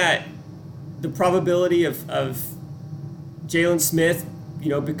looking at the probability of Jalen Smith,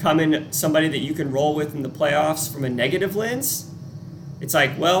 becoming somebody that you can roll with in the playoffs from a negative lens, it's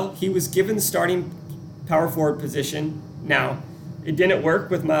like, well, he was given the starting power forward position. Now, it didn't work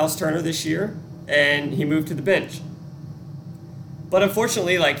with Miles Turner this year, and he moved to the bench. But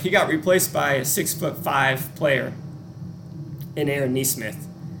unfortunately, he got replaced by a 6'5" player in Aaron Nesmith.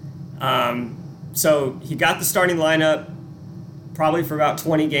 So he got the starting lineup probably for about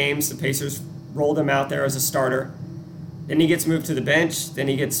 20 games. The Pacers rolled him out there as a starter. Then he gets moved to the bench. Then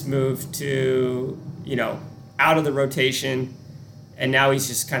he gets moved to, out of the rotation. And now he's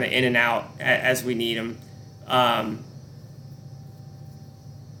just kind of in and out as we need him.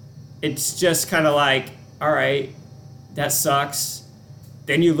 It's just kind of like, all right, that sucks.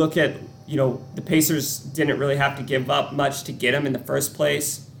 Then you look at, the Pacers didn't really have to give up much to get him in the first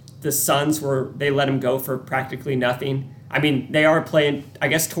place. The Suns they let him go for practically nothing. I mean, they are playing, I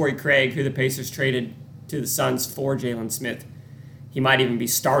guess Torrey Craig, who the Pacers traded to the Suns for Jalen Smith. He might even be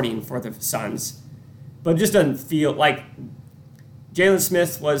starting for the Suns. But it just doesn't feel like Jalen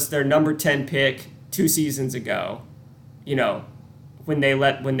Smith was their number 10 pick 2 seasons ago, when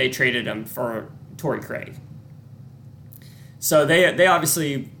they traded him for Torrey Craig. So they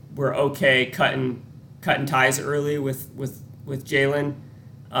obviously were okay cutting ties early with Jalen.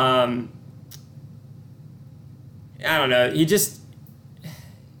 I don't know.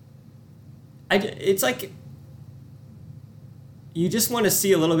 It's like you just want to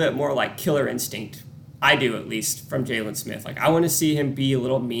see a little bit more like killer instinct. I do, at least, from Jalen Smith. I want to see him be a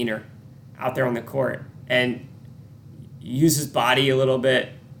little meaner out there on the court and use his body a little bit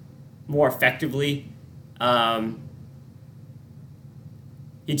more effectively.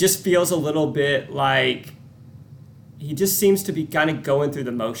 He just feels a little bit like he just seems to be kind of going through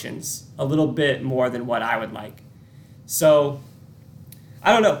the motions a little bit more than what I would like. So,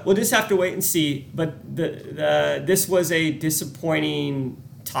 I don't know. We'll just have to wait and see. But this was a disappointing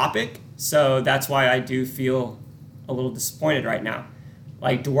topic, so that's why I do feel a little disappointed right now.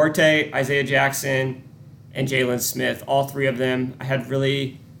 Like Duarte, Isaiah Jackson, and Jalen Smith, all three of them, I had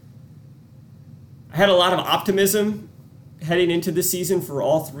a lot of optimism heading into the season for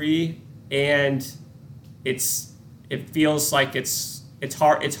all three, and it feels like it's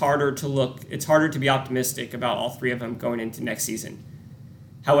harder to be optimistic about all three of them going into next season.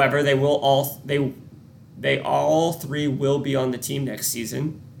 However, they all three will be on the team next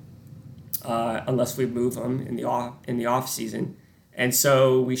season, unless we move them in the off season, and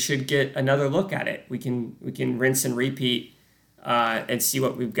so we should get another look at it. We can rinse and repeat and see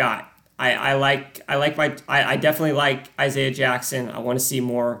what we've got. I definitely like Isaiah Jackson. I want to see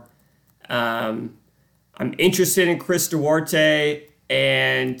more. I'm interested in Chris Duarte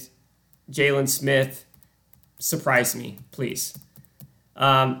and Jalen Smith. Surprise me, please.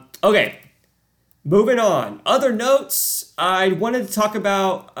 Okay, moving on. Other notes, I wanted to talk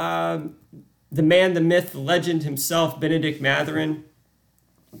about the man, the myth, the legend himself, Bennedict Mathurin.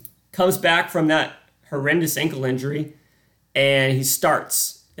 Comes back from that horrendous ankle injury, and he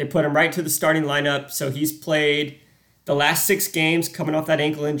starts. They put him right to the starting lineup, so he's played the last 6 games coming off that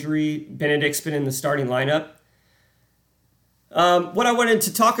ankle injury. Benedict's been in the starting lineup. What I wanted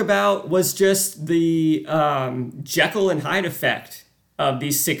to talk about was just the Jekyll and Hyde effect of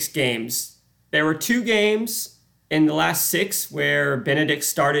these 6 games. There were 2 games in the last 6 where Benedict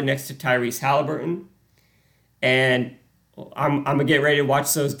started next to Tyrese Halliburton, and I'm gonna get ready to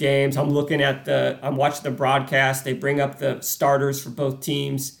watch those games. I'm watching the broadcast. They bring up the starters for both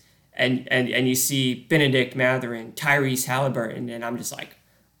teams, and you see Bennedict Mathurin, Tyrese Halliburton, and I'm just like,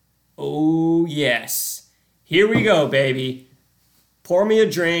 oh yes, here we go, baby. Pour me a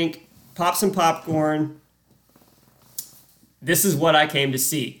drink, pop some popcorn. This is what I came to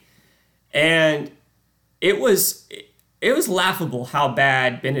see, and it was laughable how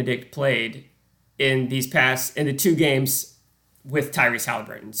bad Bennedict played in the 2 games with Tyrese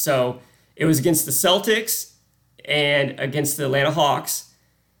Halliburton. So it was against the Celtics and against the Atlanta Hawks.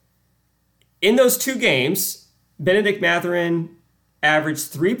 In those 2 games, Bennedict Mathurin averaged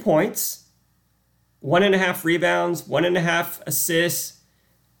 3 points, 1.5 rebounds, 1.5 assists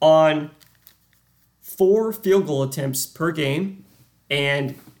on 4 field goal attempts per game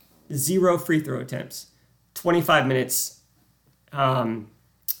and 0 free throw attempts. 25 minutes,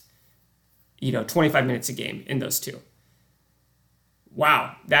 25 minutes a game in those 2.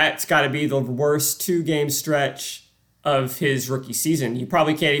 Wow, that's got to be the worst 2-game stretch of his rookie season. You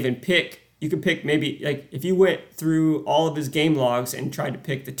probably can't even pick. You could pick maybe, if you went through all of his game logs and tried to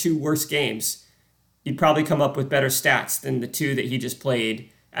pick the 2 worst games, you'd probably come up with better stats than the 2 that he just played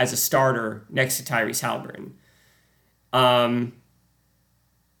as a starter next to Tyrese Halliburton.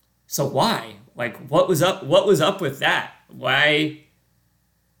 So why? Like, what was up? What was up with that? Why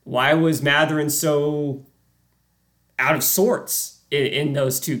was Mathurin so out of sorts in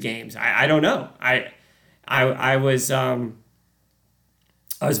those two games? I don't know. I was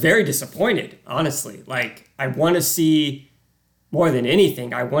very disappointed, honestly. Like, I want to see more than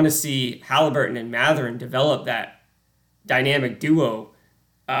anything. I want to see Halliburton and Mathurin develop that dynamic duo,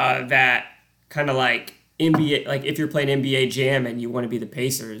 that kind of like NBA. Like, if you're playing NBA Jam and you want to be the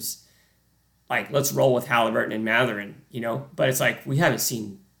Pacers, like, let's roll with Halliburton and Mathurin, you know. But it's like we haven't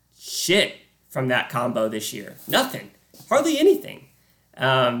seen shit from that combo this year. Nothing, hardly anything.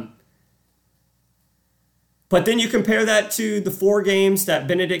 But then you compare that to the 4 games that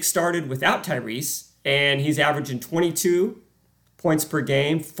Benedict started without Tyrese, and he's averaging 22 points per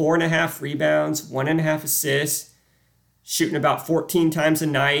game, 4.5 rebounds, 1.5 assists, shooting about 14 times a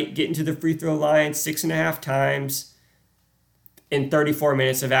night, getting to the free throw line 6.5 times in 34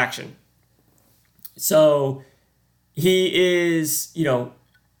 minutes of action. So he is, you know,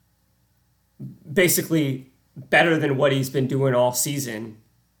 basically better than what he's been doing all season.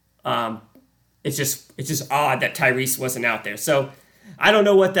 It's just odd that Tyrese wasn't out there. So I don't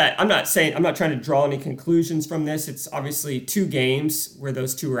know what that. I'm not trying to draw any conclusions from this. It's obviously 2 games where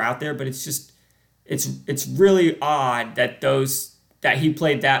those two are out there, but it's really odd that he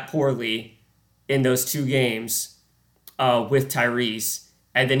played that poorly in those 2 games with Tyrese,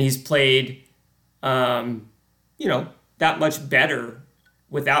 and then he's played that much better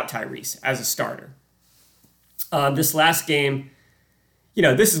without Tyrese as a starter. This last game,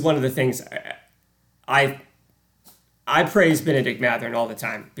 this is one of the things I praise Benedict Mathurin all the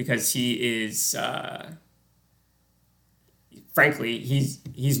time, because he is, frankly,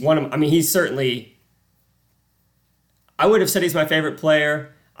 he's one of, he's certainly, I would have said he's my favorite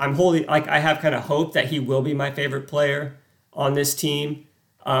player. I have kind of hope that he will be my favorite player on this team.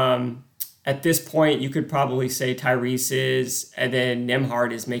 At this point, you could probably say Tyrese is, and then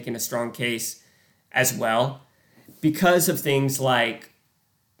Nembhard is making a strong case as well, because of things like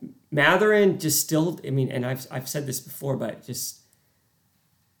Mathurin just still, and I've said this before, but just,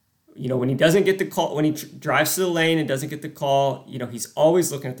 when he doesn't get the call, when he drives to the lane and doesn't get the call, he's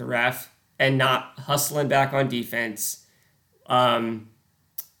always looking at the ref and not hustling back on defense.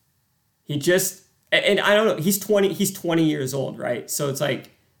 He just, and I don't know, he's 20 years old, right? So it's like,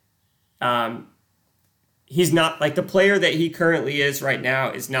 he's not, like, the player that he currently is right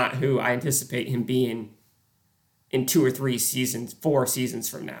now is not who I anticipate him being in 2 or 3 seasons, 4 seasons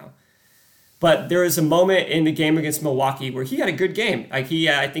from now. But there was a moment in the game against Milwaukee where he had a good game. Like,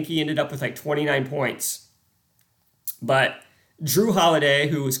 I think he ended up with like 29 points. But Drew Holiday,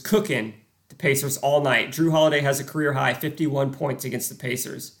 who was cooking the Pacers all night, Drew Holiday has a career high 51 points against the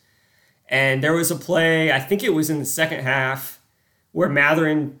Pacers. And there was a play, I think it was in the second half, where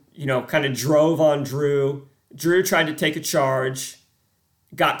Mathurin, kind of drove on Drew. Drew tried to take a charge,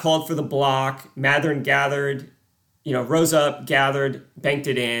 got called for the block. Mathurin gathered, rose up, gathered, banked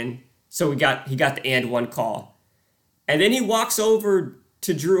it in. So he got the and one call. And then he walks over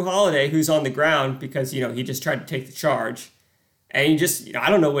to Drew Holiday, who's on the ground, because, he just tried to take the charge. And he just, I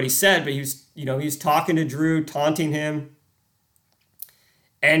don't know what he said, but he was talking to Drew, taunting him.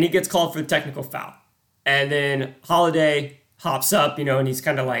 And he gets called for the technical foul. And then Holiday hops up, and he's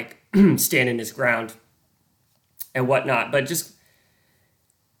kind of like standing his ground and whatnot. But just,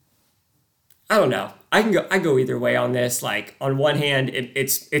 I don't know. I go either way on this. Like, on one hand,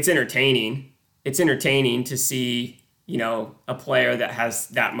 it's entertaining. It's entertaining to see, a player that has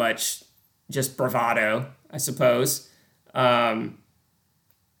that much just bravado, I suppose. But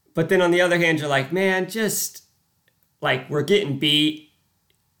then on the other hand, you're like, man, just, like, we're getting beat.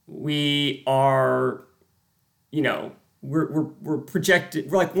 We are, we're projected,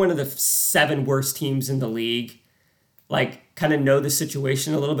 we're like one of the 7 worst teams in the league. Like, kind of know the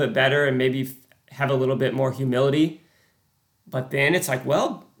situation a little bit better and maybe have a little bit more humility. But then it's like,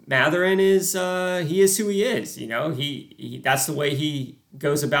 well, Mathurin is, he is who he is, he that's the way he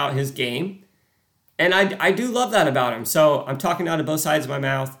goes about his game. And I do love that about him. So I'm talking out of both sides of my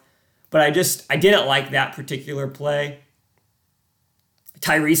mouth, but I didn't like that particular play.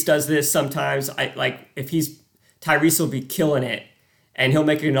 Tyrese does this sometimes. Tyrese will be killing it and he'll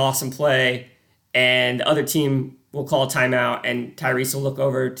make an awesome play and the other team will call a timeout, and Tyrese will look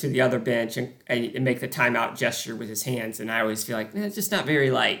over to the other bench and make the timeout gesture with his hands. And I always feel like, man, it's just not very,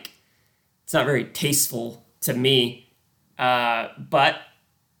 it's not very tasteful to me. But,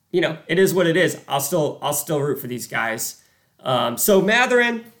 it is what it is. I'll still root for these guys. So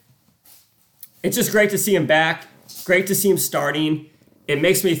Mathurin, it's just great to see him back. Great to see him starting. it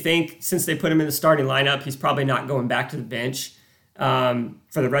makes me think, since they put him in the starting lineup, he's probably not going back to the bench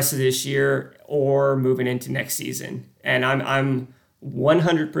for the rest of this year or moving into next season. And I'm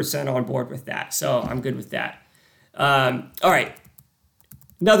 100% on board with that. So I'm good with that. All right.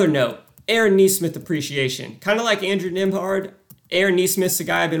 Another note, Aaron Nesmith appreciation. Kind of like Andrew Nembhard, Aaron Nesmith's a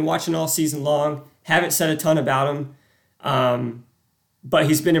guy I've been watching all season long. Haven't said a ton about him, but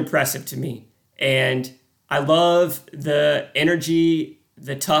he's been impressive to me. And I love the energy,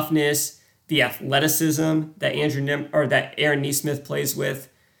 the toughness, the athleticism that that Aaron Nesmith plays with.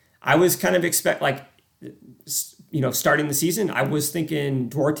 I was kind of starting the season, I was thinking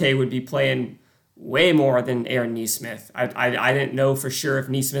Duarte would be playing way more than Aaron Nesmith. I didn't know for sure if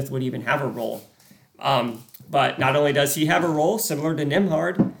Nesmith would even have a role. But not only does he have a role similar to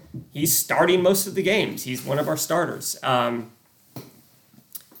Nembhard, he's starting most of the games. He's one of our starters.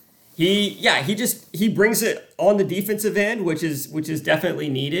 He brings it on the defensive end, which is definitely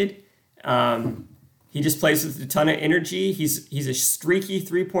needed. He just plays with a ton of energy. He's a streaky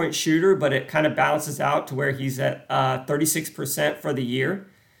 3-point shooter, but it kind of balances out to where he's at 36% for the year.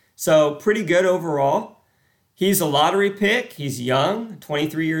 So pretty good overall. He's a lottery pick. He's young,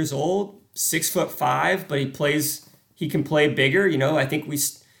 23 years old, 6'5", but he can play bigger. I think we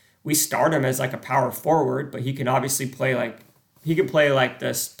start him as like a power forward, but he can obviously play like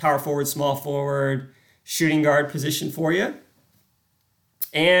this power forward, small forward, shooting guard position for you.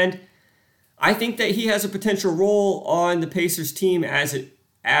 And I think that he has a potential role on the Pacers team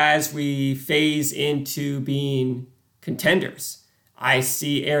as we phase into being contenders. I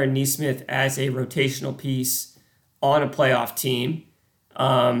see Aaron Nesmith as a rotational piece on a playoff team.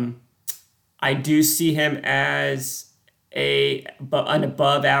 I do see him as an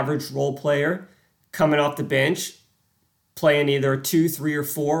above average role player coming off the bench, playing either 2, 3, or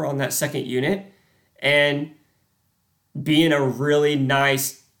 4 on that second unit, and being a really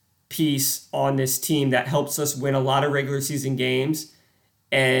nice piece on this team that helps us win a lot of regular season games.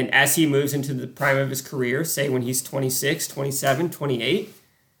 And as he moves into the prime of his career, say when he's 26, 27, 28,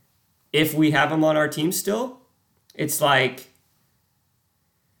 if we have him on our team still, it's like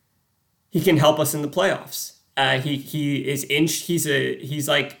he can help us in the playoffs. He's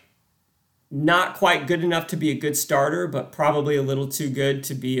like not quite good enough to be a good starter, but probably a little too good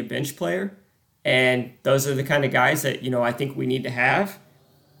to be a bench player. And those are the kind of guys that, I think we need to have.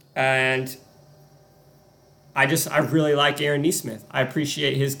 And I really like Aaron Nesmith. I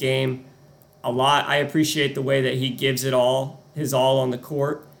appreciate his game a lot. I appreciate the way that he gives it his all on the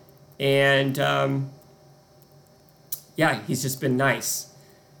court. And he's just been nice.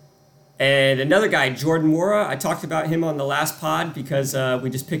 And another guy, Jordan Nwora, I talked about him on the last pod because we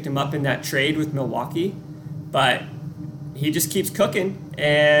just picked him up in that trade with Milwaukee. But he just keeps cooking.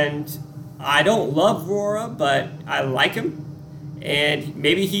 And I don't love Nwora, but I like him. And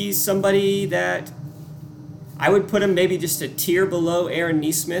maybe he's somebody that I would put him maybe just a tier below Aaron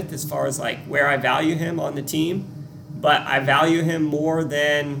Nesmith as far as like where I value him on the team. But I value him more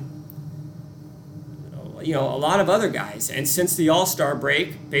than a lot of other guys. And since the All-Star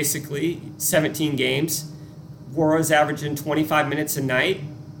break, basically 17 games, Nwora's averaging 25 minutes a night,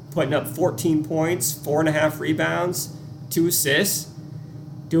 putting up 14 points, 4.5 rebounds, 2 assists,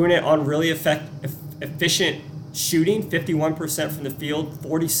 doing it on really efficient shooting, 51% from the field,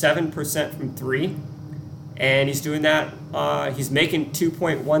 47% from 3. And he's doing that, he's making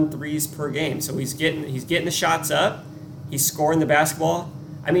 2.1 threes per game. So he's getting the shots up, he's scoring the basketball.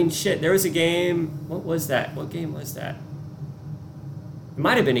 I mean, there was a game, what was that? What game was that? It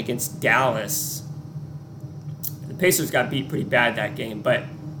might have been against Dallas. The Pacers got beat pretty bad that game, but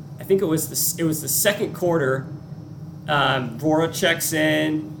I think it was the second quarter. Nwora checks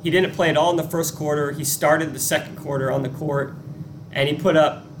in. He didn't play at all in the first quarter. He started the second quarter on the court, and he put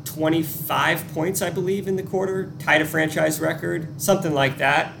up 25 points, I believe, in the quarter, tied a franchise record, something like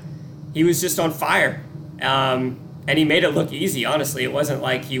that. He was just on fire. And he made it look easy, honestly. It wasn't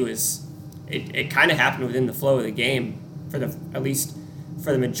like he was... It kind of happened within the flow of the game, at least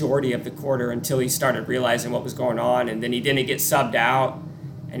for the majority of the quarter, until he started realizing what was going on, and then he didn't get subbed out,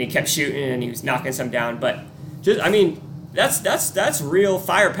 and he kept shooting, and he was knocking some down. But, that's real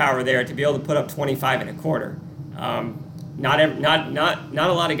firepower there to be able to put up 25 in a quarter. Not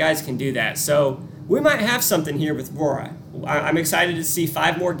a lot of guys can do that. So we might have something here with Nwora. I'm excited to see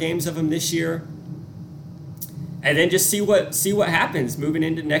 5 more games of him this year. And then just see what happens moving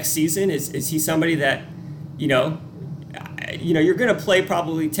into next season. Is he somebody that, you're going to play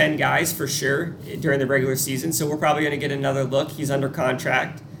probably 10 guys for sure during the regular season. So we're probably going to get another look. He's under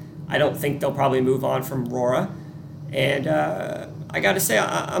contract. I don't think they'll probably move on from Nwora. And I got to say,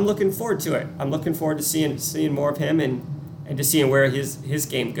 I'm looking forward to it. I'm looking forward to seeing more of him. And and just seeing where his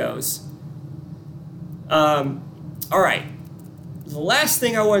game goes. All right. The last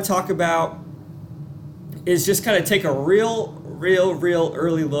thing I want to talk about is just kind of take a real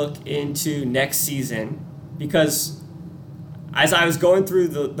early look into next season, because as I was going through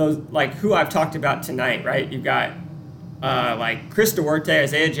those like who I've talked about tonight, right? You've got like Chris Duarte,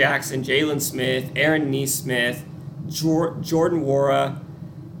 Isaiah Jackson, Jalen Smith, Aaron Nesmith, Jordan Wara.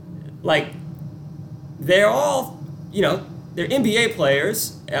 Like, they're all, they're NBA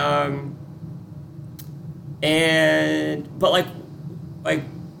players, but like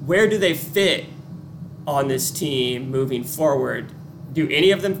where do they fit on this team moving forward? Do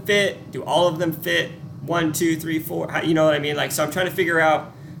any of them fit? Do all of them fit? 1, 2, 3, 4. You know what I mean? Like, so I'm trying to figure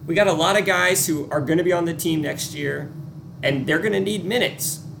out. We got a lot of guys who are going to be on the team next year, and they're going to need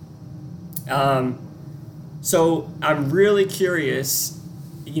minutes. So I'm really curious,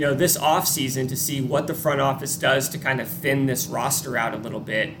 this offseason to see what the front office does to kind of thin this roster out a little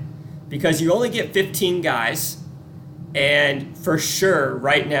bit, because you only get 15 guys. And for sure,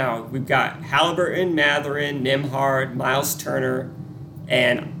 right now, we've got Halliburton, Mathurin, Nembhard, Miles Turner,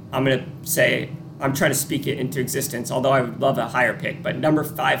 and I'm trying to speak it into existence, although I would love a higher pick, but number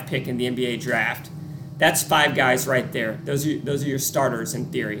 5 pick in the NBA draft. That's 5 guys right there. Those are your starters in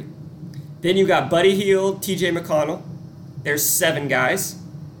theory. Then you got Buddy Hield, TJ McConnell. There's 7 guys.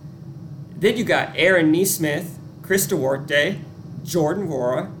 Then you got Aaron Nesmith, Chris Duarte, Jordan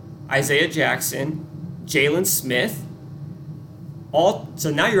Wara, Isaiah Jackson, Jalen Smith. So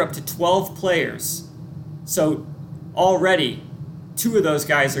now you're up to 12 players. So already 2 of those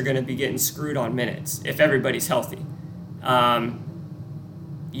guys are going to be getting screwed on minutes if everybody's healthy.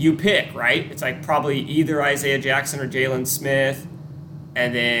 You pick, right? It's like probably either Isaiah Jackson or Jalen Smith,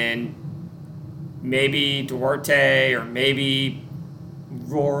 and then maybe Duarte or maybe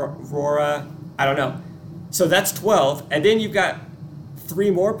Rora. I don't know. So that's 12. And then you've got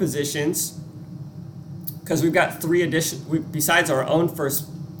 3 more positions, because we've got 3 additions. Besides our own first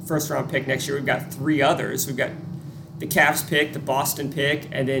round pick next year, we've got 3 others. We've got the Cavs pick, the Boston pick,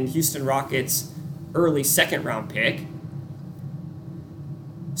 and then Houston Rockets early second round pick.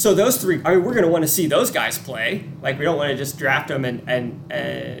 So those 3, we're going to want to see those guys play. Like, we don't want to just draft them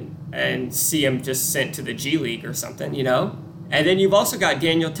and see them just sent to the G League or something, And then you've also got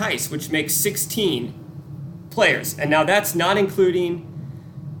Daniel Tice, which makes 16 players. And now that's not including,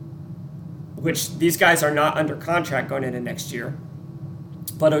 which these guys are not under contract going into next year,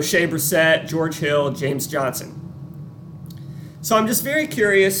 but O'Shea Brissett, George Hill, James Johnson. So I'm just very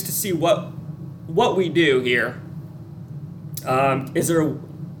curious to see what we do here.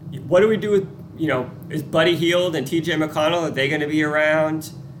 What do we do with, is Buddy Hield and TJ McConnell, are they going to be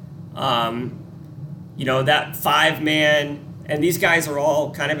around? That 5-man, and these guys are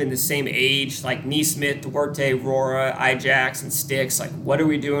all kind of in the same age, like Nesmith, Duarte, Rora, Ijax, and Sticks. Like, what are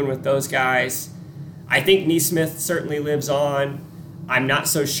we doing with those guys? I think Nesmith certainly lives on. I'm not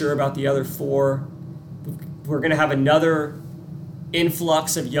so sure about the other 4. We're going to have another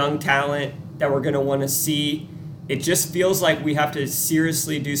influx of young talent that we're going to want to see. It just feels like we have to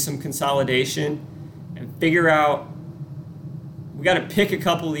seriously do some consolidation and figure out, we got to pick a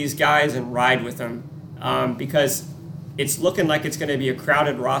couple of these guys and ride with them, because it's looking like it's going to be a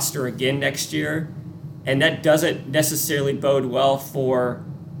crowded roster again next year, and that doesn't necessarily bode well for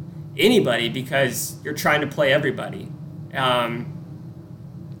anybody, because you're trying to play everybody. I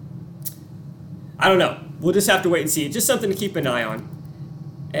don't know. We'll just have to wait and see. Just something to keep an eye on.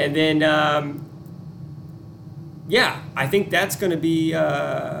 And then, I think that's going to be,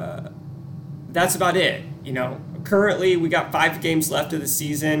 that's about it. Currently we got 5 games left of the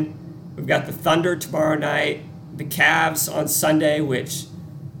season. We've got the Thunder tomorrow night, the Cavs on Sunday, which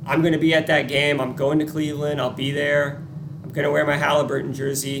I'm going to be at that game. I'm going to Cleveland. I'll be there. I'm going to wear my Halliburton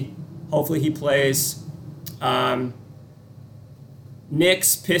jersey. Hopefully he plays.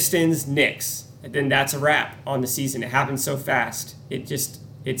 Knicks, Pistons, Knicks. And then that's a wrap on the season. It happens so fast.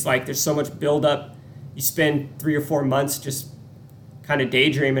 It's like there's so much buildup. You spend 3 or 4 months just kind of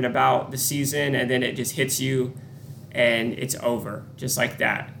daydreaming about the season, and then it just hits you, and it's over, just like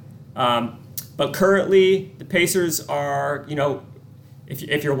that. But currently, the Pacers are,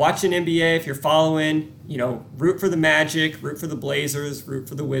 if you're watching NBA, if you're following, root for the Magic, root for the Blazers, root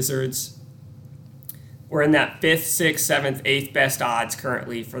for the Wizards. We're in that 5th, 6th, 7th, 8th best odds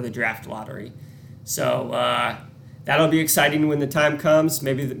currently for the draft lottery. So that'll be exciting when the time comes.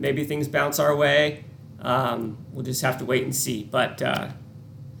 Maybe things bounce our way. We'll just have to wait and see. But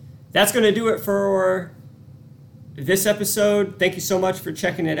that's going to do it for this episode. Thank you so much for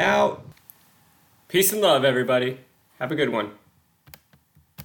checking it out. Peace and love, everybody. Have a good one.